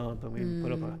old stump, and we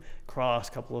put up a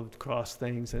couple of cross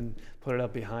things, and put it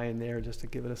up behind there just to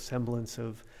give it a semblance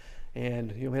of.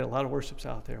 And we had a lot of worships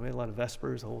out there. We had a lot of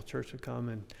Vespers. The whole church would come,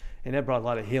 and that brought a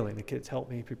lot of healing. The kids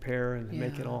helped me prepare and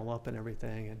make it all up and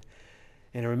everything.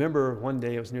 And I remember one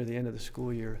day, it was near the end of the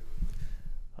school year.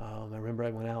 I remember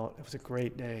I went out. It was a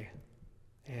great day,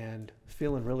 and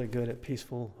feeling really good,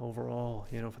 peaceful overall,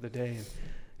 for the day. And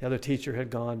the other teacher had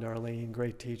gone, Darlene,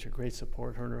 great teacher, great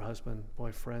support. Her and her husband,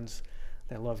 boyfriends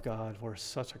that love God, were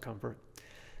such a comfort.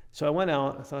 So I went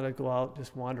out. I thought I'd go out,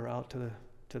 just wander out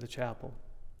to the chapel.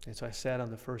 And so I sat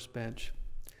on the first bench,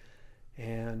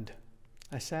 and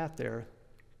I sat there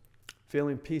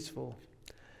feeling peaceful.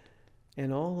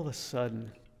 And all of a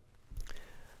sudden,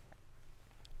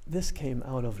 this came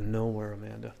out of nowhere,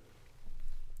 Amanda.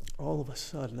 All of a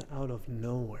sudden, out of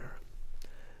nowhere,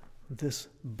 this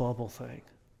bubble thing,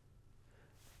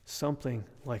 something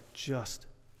like just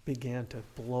began to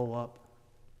blow up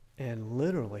and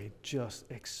literally just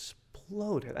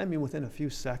exploded. I mean, within a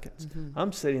few seconds. Mm-hmm.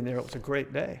 I'm sitting there. It was a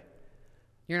great day.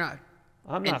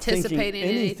 I'm not anticipating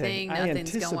anything.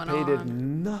 Nothing's going on. I anticipated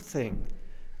nothing.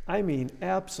 I mean,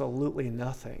 absolutely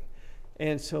nothing.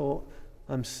 And so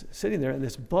I'm sitting there, and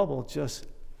this bubble just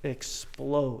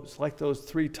explodes, like those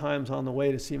 3 times on the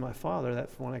way to see my father.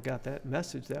 That's when I got that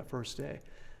message that first day.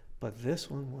 But this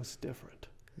one was different.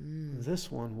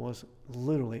 This one was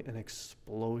literally an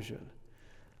explosion.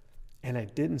 And I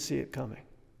didn't see it coming.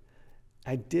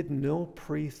 I did no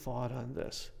pre-thought on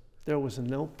this. There was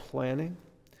no planning.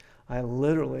 I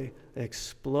literally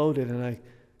exploded, and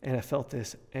I felt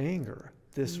this anger,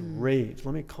 this rage.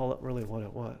 Let me call it really what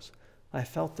it was. I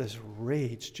felt this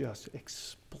rage just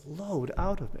explode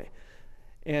out of me.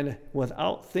 And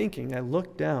without thinking, I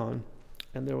looked down,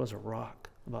 and there was a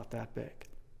rock about that big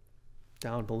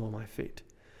down below my feet.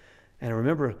 And I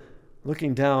remember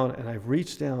looking down, and I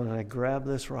reached down, and I grabbed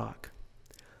this rock,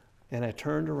 and I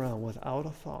turned around without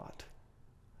a thought,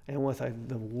 and with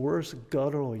the worst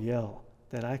guttural yell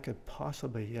that I could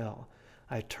possibly yell,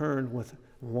 I turned with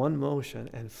one motion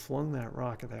and flung that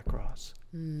rock at that cross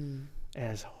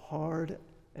as hard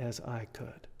as I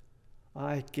could.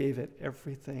 I gave it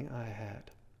everything I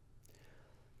had,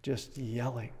 just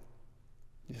yelling,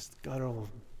 just guttural.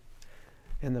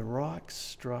 And the rock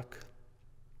struck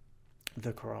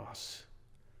the cross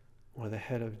where the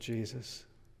head of Jesus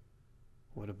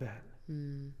would have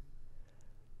been.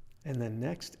 And the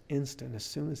next instant, as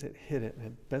soon as it hit it, and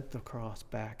it bent the cross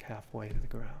back halfway to the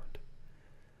ground,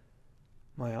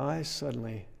 my eyes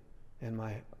suddenly,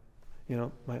 my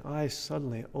eyes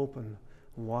suddenly opened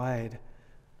wide,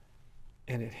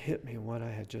 and it hit me what I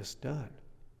had just done.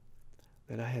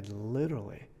 That I had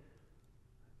literally,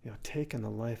 taken the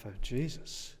life of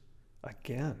Jesus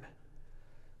again.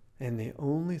 And the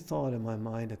only thought in my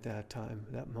mind at that time,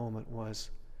 that moment, was,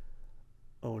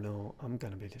 oh no, I'm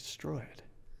going to be destroyed.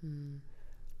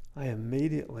 I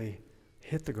immediately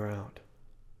hit the ground.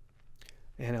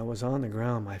 And I was on the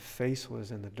ground. My face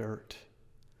was in the dirt.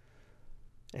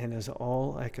 And as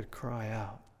all I could cry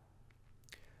out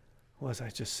was, I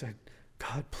just said,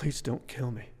 God, please don't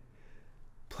kill me.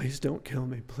 Please don't kill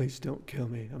me. Please don't kill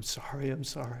me. I'm sorry. I'm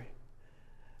sorry.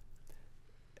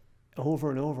 Over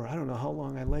and over. I don't know how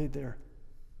long I laid there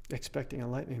expecting a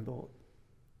lightning bolt.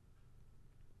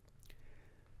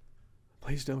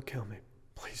 Please don't kill me.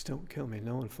 Please don't kill me,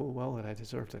 knowing full well that I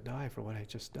deserve to die for what I had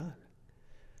just done.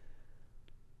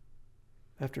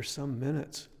 After some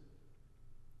minutes,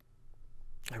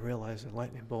 I realized the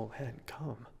lightning bolt hadn't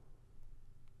come.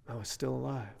 I was still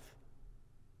alive.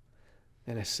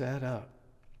 And I sat up.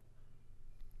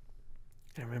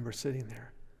 And I remember sitting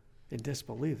there in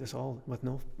disbelief, this all with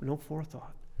no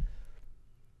forethought.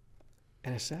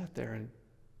 And I sat there, and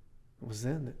it was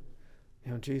then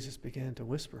that, Jesus began to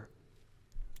whisper.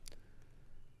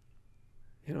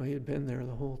 He had been there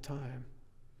the whole time.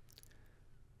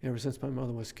 Ever since my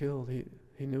mother was killed,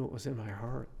 he knew it was in my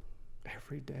heart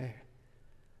every day.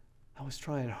 I was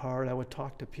trying hard. I would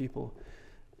talk to people,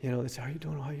 they say, how you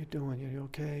doing? How you doing? You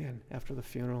okay? And after the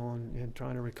funeral and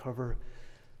trying to recover.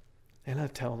 And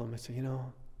I'd tell them, I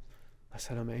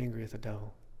said, I'm angry at the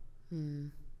devil.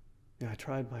 I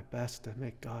tried my best to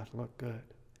make God look good.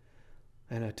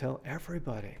 And I tell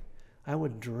everybody, I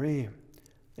would dream.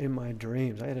 In my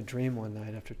dreams, I had a dream one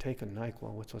night after taking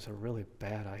NyQuil, which was a really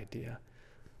bad idea.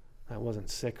 I wasn't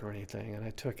sick or anything, and I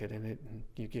took it, and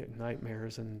you get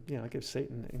nightmares, and it gives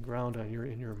Satan ground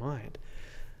in your mind.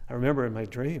 I remember in my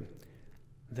dream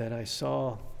that I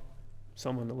saw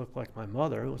someone that looked like my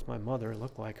mother. It was my mother. It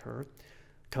looked like her.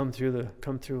 Come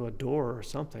through a door or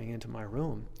something into my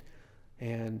room,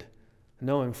 and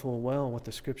knowing full well what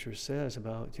the scripture says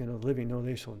about, living know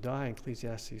they shall die,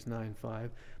 Ecclesiastes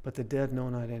 9:5, but the dead know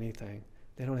not anything.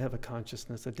 They don't have a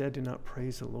consciousness. The dead do not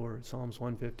praise the Lord, Psalms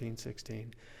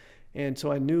 115:16. And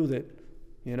so I knew that,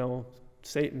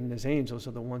 Satan and his angels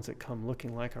are the ones that come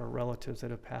looking like our relatives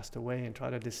that have passed away and try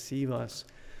to deceive us.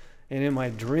 And in my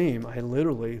dream, I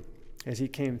literally, as he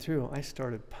came through, I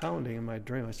started pounding in my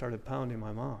dream. I started pounding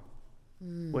my mom,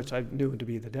 which I knew to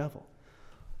be the devil.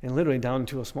 And literally down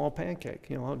to a small pancake.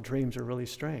 How dreams are really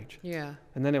strange. Yeah.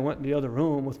 And then I went in the other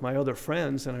room with my other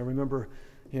friends, and I remember,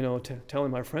 telling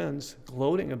my friends,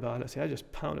 gloating about it. See, I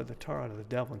just pounded the tar out of the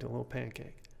devil into a little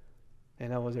pancake.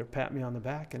 And I was there, pat me on the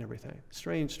back and everything.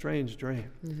 Strange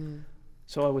dream. Mm-hmm.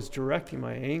 So I was directing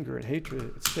my anger and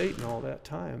hatred at Satan all that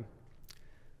time.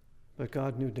 But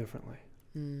God knew differently.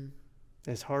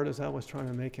 As hard as I was trying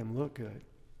to make him look good,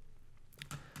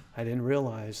 I didn't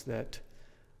realize that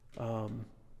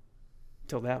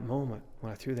till that moment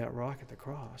when I threw that rock at the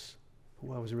cross,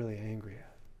 who I was really angry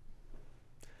at.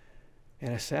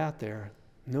 And I sat there,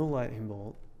 no lightning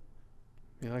bolt.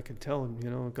 I could tell,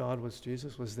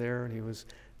 Jesus was there, and he was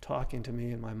talking to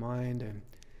me in my mind,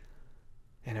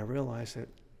 and I realized that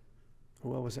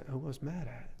who I was mad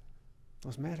at. I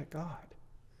was mad at God.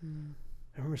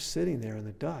 I remember sitting there in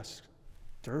the dust,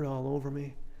 dirt all over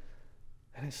me,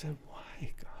 and I said,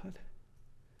 why, God?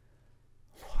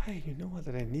 Why? You know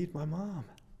that I need my mom.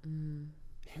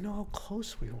 You know how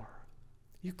close we were.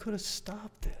 You could have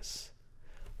stopped this.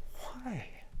 Why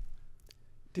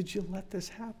did you let this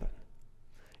happen?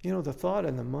 The thought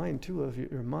in the mind, too, of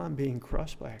your mom being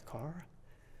crushed by a car,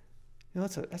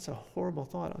 that's a horrible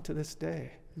thought to this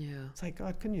day. Yeah. It's like,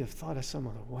 God, couldn't you have thought of some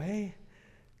other way?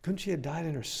 Couldn't she have died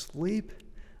in her sleep?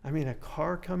 A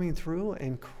car coming through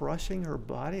and crushing her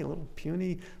body, a little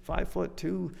puny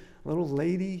 5'2" little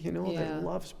lady, that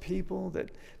loves people, that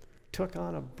took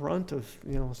on a brunt of,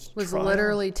 was trial.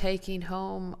 Literally taking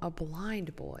home a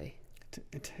blind boy.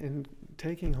 And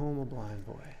taking home a blind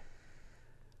boy.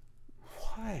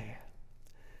 Why?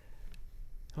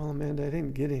 Well, Amanda, I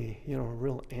didn't get any,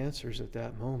 real answers at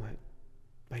that moment.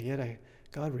 But yet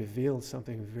God revealed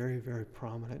something very, very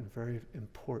prominent and very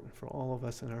important for all of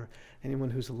us and anyone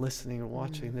who's listening or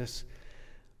watching this,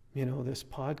 this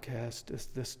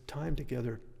podcast, this time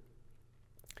together.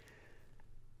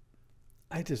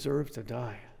 I deserved to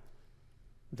die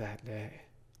that day.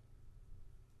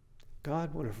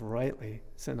 God would have rightly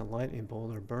sent a lightning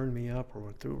bolt or burned me up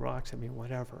or threw rocks at me,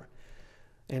 whatever.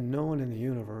 And no one in the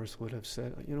universe would have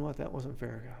said, you know what, that wasn't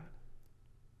fair,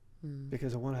 God,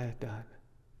 because of what I had done.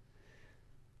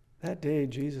 That day,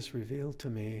 Jesus revealed to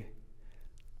me,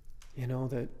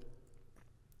 that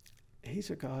he's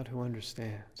a God who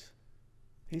understands.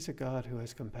 He's a God who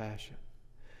has compassion.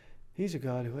 He's a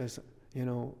God who has,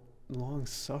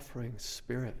 long-suffering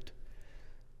spirit.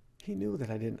 He knew that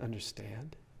I didn't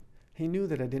understand. He knew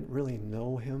that I didn't really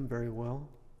know him very well.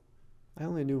 I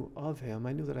only knew of him.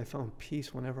 I knew that I found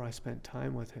peace whenever I spent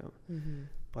time with him.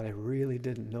 But I really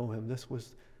didn't know him. This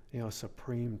was, a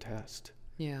supreme test.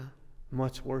 Yeah.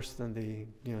 Much worse than the,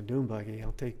 doom buggy.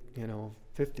 I'll take,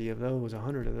 50 of those,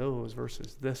 100 of those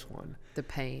versus this one. The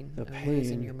pain. The of pain.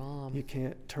 Losing your mom. You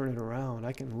can't turn it around.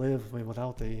 I can live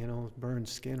without the, burned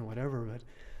skin or whatever, but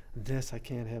this, I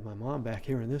can't have my mom back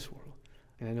here in this world.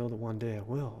 And I know that one day I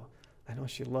will. I know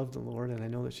she loved the Lord, and I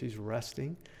know that she's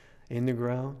resting in the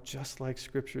ground, just like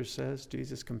Scripture says.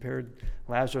 Jesus compared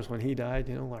Lazarus when he died.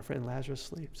 Our friend Lazarus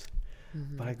sleeps.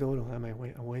 But I go to him,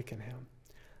 I awaken him.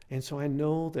 And so I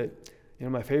know that,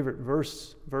 my favorite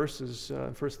verses,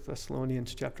 1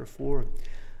 Thessalonians chapter 4,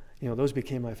 those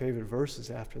became my favorite verses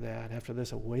after that, after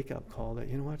this, a wake-up call that,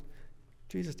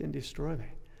 Jesus didn't destroy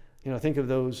me. Think of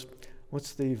those,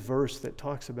 what's the verse that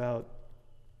talks about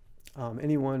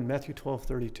anyone, Matthew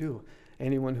 12:32,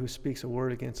 anyone who speaks a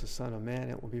word against the Son of Man,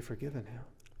 it will be forgiven him.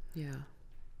 Yeah.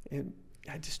 And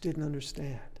I just didn't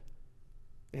understand.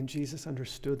 And Jesus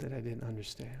understood that I didn't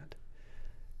understand.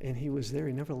 And he was there.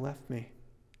 He never left me.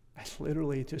 I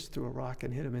literally just threw a rock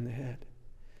and hit him in the head.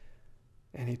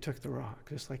 And he took the rock,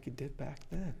 just like he did back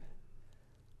then.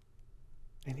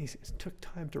 And he took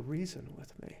time to reason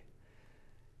with me.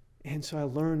 And so I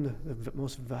learned the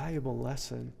most valuable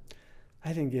lesson.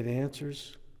 I didn't get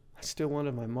answers. I still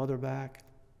wanted my mother back.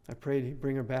 I prayed he'd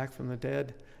bring her back from the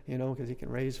dead, because he can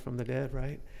raise from the dead,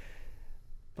 right?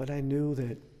 But I knew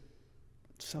that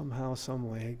somehow, some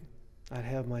way, I'd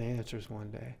have my answers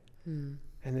one day. And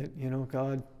that,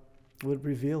 God would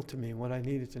reveal to me what I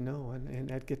needed to know,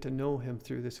 and I'd get to know him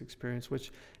through this experience,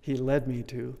 which he led me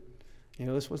to.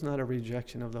 This was not a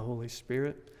rejection of the Holy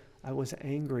Spirit. I was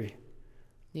angry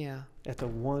at the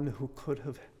one who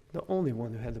the only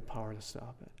one who had the power to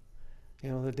stop it.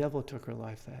 The devil took her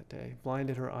life that day,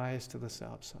 blinded her eyes to the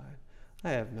south side.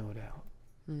 I have no doubt.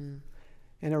 And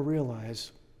I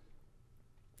realized,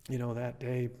 that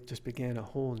day just began a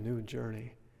whole new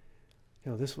journey.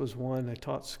 This was one, I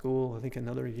taught school, I think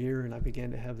another year, and I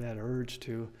began to have that urge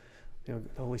to, the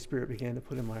Holy Spirit began to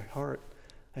put in my heart,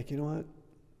 like,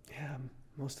 yeah,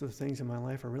 most of the things in my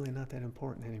life are really not that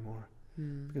important anymore.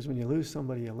 Because when you lose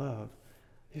somebody you love,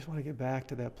 you just want to get back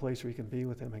to that place where you can be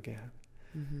with them again.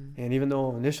 And even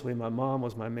though initially my mom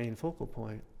was my main focal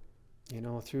point,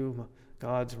 through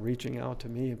God's reaching out to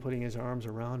me and putting his arms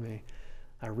around me,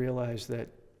 I realized that,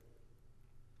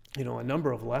 a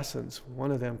number of lessons.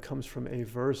 One of them comes from a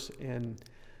verse in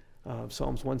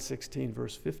Psalms 116,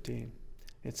 verse 15.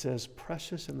 It says,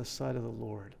 "Precious in the sight of the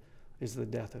Lord is the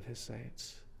death of his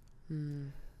saints."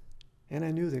 And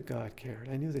I knew that God cared.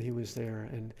 I knew that he was there,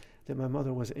 and that my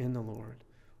mother was in the Lord,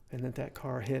 and that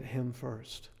car hit him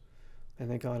first,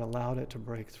 and that God allowed it to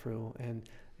break through. And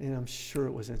I'm sure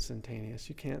it was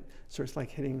instantaneous. So it's like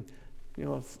hitting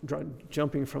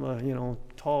jumping from a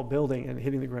tall building and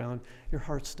hitting the ground, your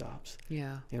heart stops.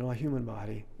 Yeah. A human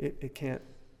body, it can't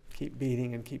keep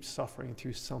beating and keep suffering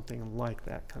through something like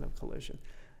that kind of collision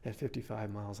at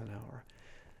 55 miles an hour.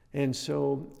 And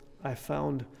so I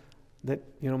found that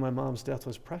my mom's death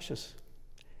was precious,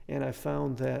 and I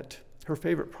found that her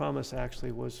favorite promise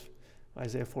actually was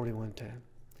Isaiah 41:10.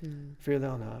 Fear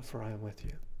thou not, for I am with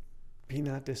you. Be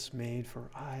not dismayed, for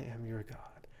I am your God.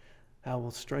 I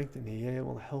will strengthen thee, yea, I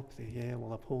will help thee, yea, I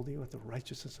will uphold thee with the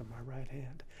righteousness of my right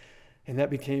hand. And that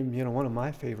became, one of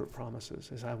my favorite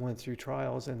promises as I went through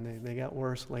trials, and they got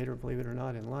worse later, believe it or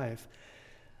not, in life.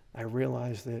 I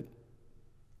realized that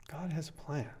God has a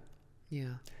plan.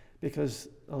 Yeah. Because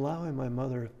allowing my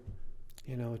mother,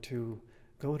 to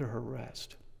go to her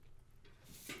rest,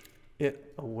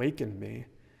 it awakened me.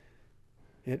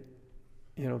 It,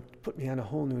 put me on a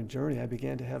whole new journey. I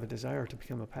began to have a desire to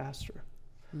become a pastor.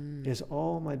 Is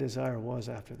all my desire was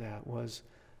after that was,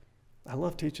 I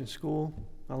love teaching school.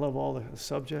 I love all the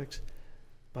subjects,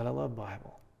 but I love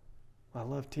Bible. I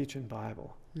love teaching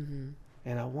Bible.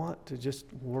 And I want to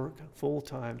just work full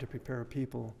time to prepare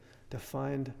people to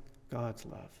find God's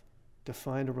love, to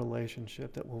find a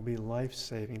relationship that will be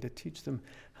life-saving, to teach them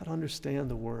how to understand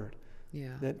the Word.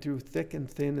 Yeah. That through thick and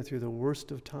thin and through the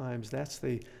worst of times, that's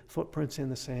the footprints in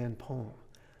the sand poem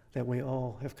that we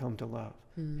all have come to love.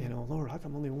 Lord, how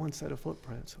come only one set of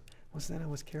footprints? It was then I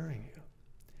was carrying you.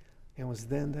 It was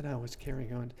then that I was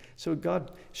carrying on. So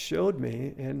God showed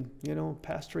me, and,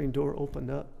 pastoring door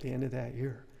opened up at the end of that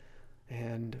year.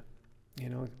 And,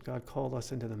 God called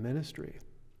us into the ministry.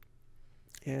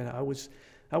 And I was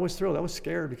thrilled. I was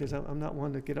scared because I'm not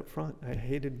one to get up front. I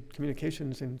hated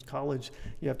communications in college.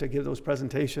 You have to give those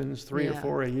presentations 3 or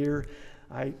 4 a year.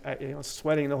 I was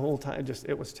sweating the whole time.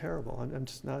 It was terrible. I'm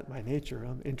just not my nature.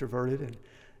 I'm introverted,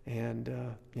 and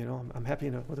I'm happy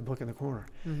with a book in the corner.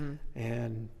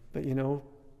 But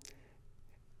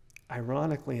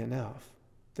ironically enough,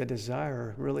 the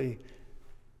desire really,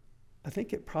 I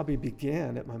think it probably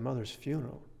began at my mother's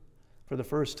funeral. For the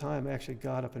first time, I actually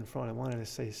got up in front. I wanted to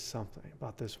say something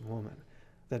about this woman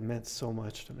that meant so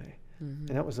much to me. And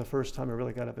that was the first time I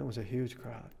really got up. It was a huge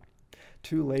crowd.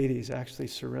 2 ladies actually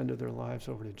surrendered their lives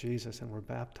over to Jesus and were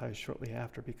baptized shortly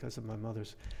after because of my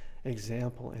mother's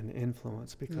example and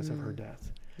influence because of her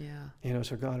death. Yeah.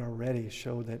 So God already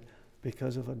showed that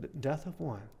because of a death of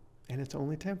one, and it's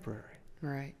only temporary.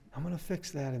 Right. I'm going to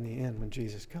fix that in the end when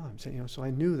Jesus comes. And, so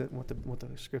I knew that what the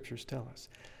scriptures tell us.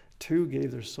 2 gave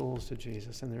their souls to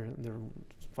Jesus, and they're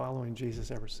following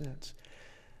Jesus ever since.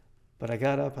 But I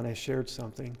got up and I shared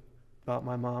something about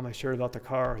my mom. I shared about the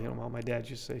car. My dad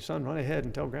used to say, "Son, run ahead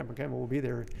and tell Grandpa and Grandma we'll be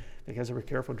there because they were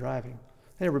careful driving."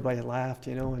 And everybody laughed,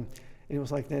 and it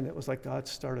was like then, it was like God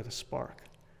started a spark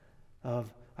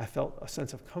of, I felt a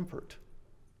sense of comfort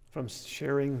from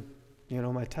sharing,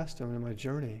 my testimony and my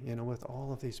journey, with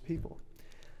all of these people.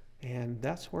 And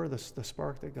that's where the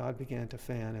spark that God began to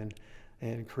fan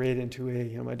and create into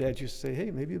my dad used to say,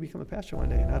 "Hey, maybe you'll become a pastor one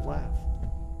day," and I'd laugh.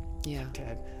 Yeah.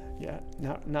 Dad,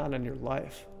 not in your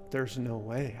life. There's no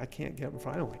way. I can't get up in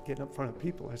front. I don't like getting up in front of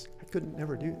people. I couldn't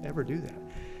ever do that.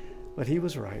 But he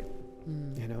was right.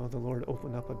 The Lord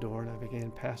opened up a door, and I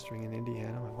began pastoring in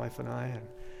Indiana, my wife and I,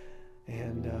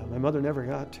 and my mother never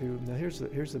got to. Now here's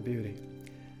the beauty.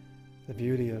 The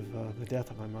beauty of the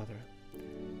death of my mother.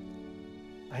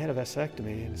 I had a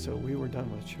vasectomy, and so we were done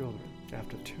with children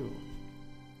after 2.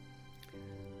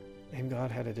 And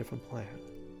God had a different plan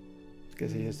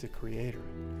because He is the Creator.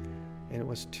 And it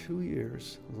was 2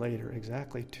 years later,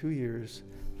 exactly 2 years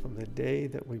from the day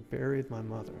that we buried my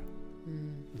mother,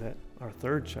 that our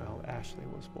 3rd child, Ashley,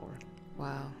 was born.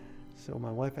 Wow. So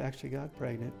my wife actually got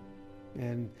pregnant,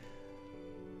 and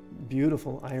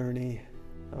beautiful irony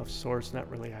of sorts, not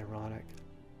really ironic.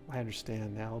 I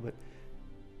understand now, but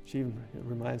she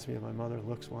reminds me of my mother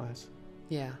looks-wise.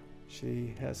 Yeah.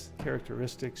 She has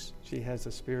characteristics. She has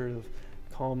a spirit of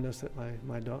calmness that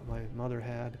my mother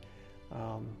had.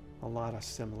 A lot of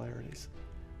similarities,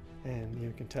 and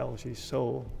you can tell she's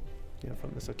so, from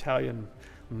this Italian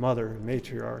mother,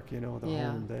 matriarch, the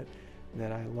home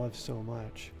that I love so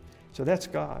much. So that's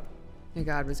God. And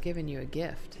God was giving you a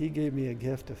gift. He gave me a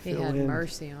gift to fill in. He had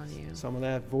mercy on you. Some of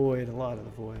that void, a lot of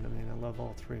the void. I mean, I love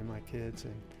all 3 of my kids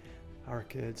and our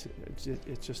kids.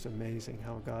 It's just amazing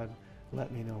how God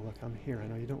let me know, look, I'm here. I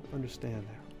know you don't understand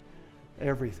that.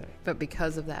 Everything. But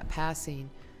because of that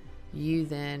passing, you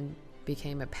then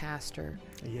became a pastor.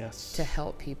 Yes. To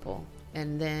help people.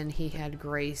 And then He had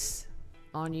grace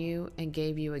on you and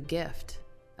gave you a gift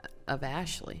of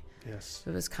Ashley. Yes.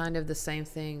 It was kind of the same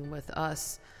thing with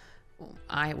us.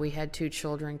 We had 2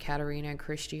 children, Katerina and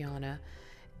Christiana,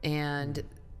 And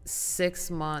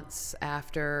 6 months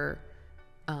after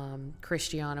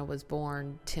Christiana was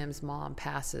born, Tim's mom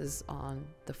passes on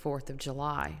the 4th of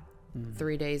July,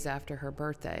 3 days after her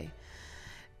birthday.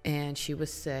 And she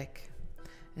was sick.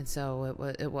 And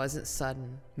so it wasn't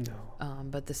sudden. No.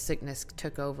 But the sickness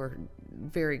took over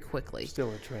very quickly.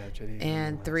 Still a tragedy.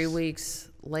 And 3 weeks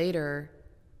later,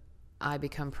 I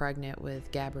become pregnant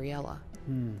with Gabriella.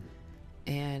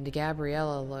 And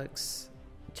Gabriella looks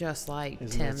just like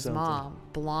Tim's mom.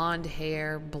 Blonde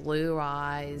hair, blue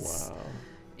eyes. Wow.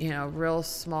 You know, real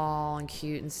small and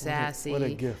cute and sassy. What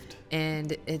a gift.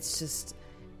 And it's just,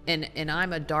 and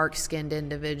I'm a dark-skinned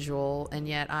individual, and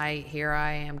yet here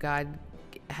I am. God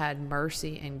had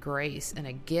mercy and grace and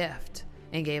a gift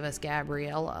and gave us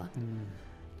Gabriella.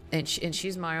 And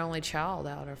she's my only child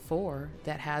out of 4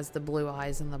 that has the blue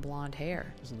eyes and the blonde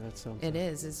hair. Isn't that something? It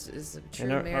is. It's a true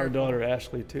and miracle. our daughter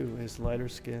Ashley too is lighter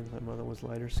skinned. My mother was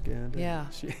lighter skinned. Yeah.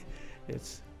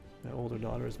 My older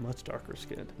daughter is much darker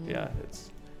skinned. Yeah,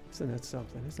 isn't that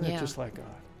something? Isn't it just like God?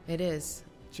 It is.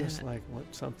 Just like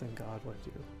something God would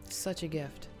do. Such a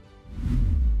gift.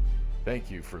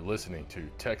 Thank you for listening to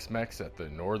Tex-Mex at the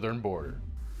Northern Border.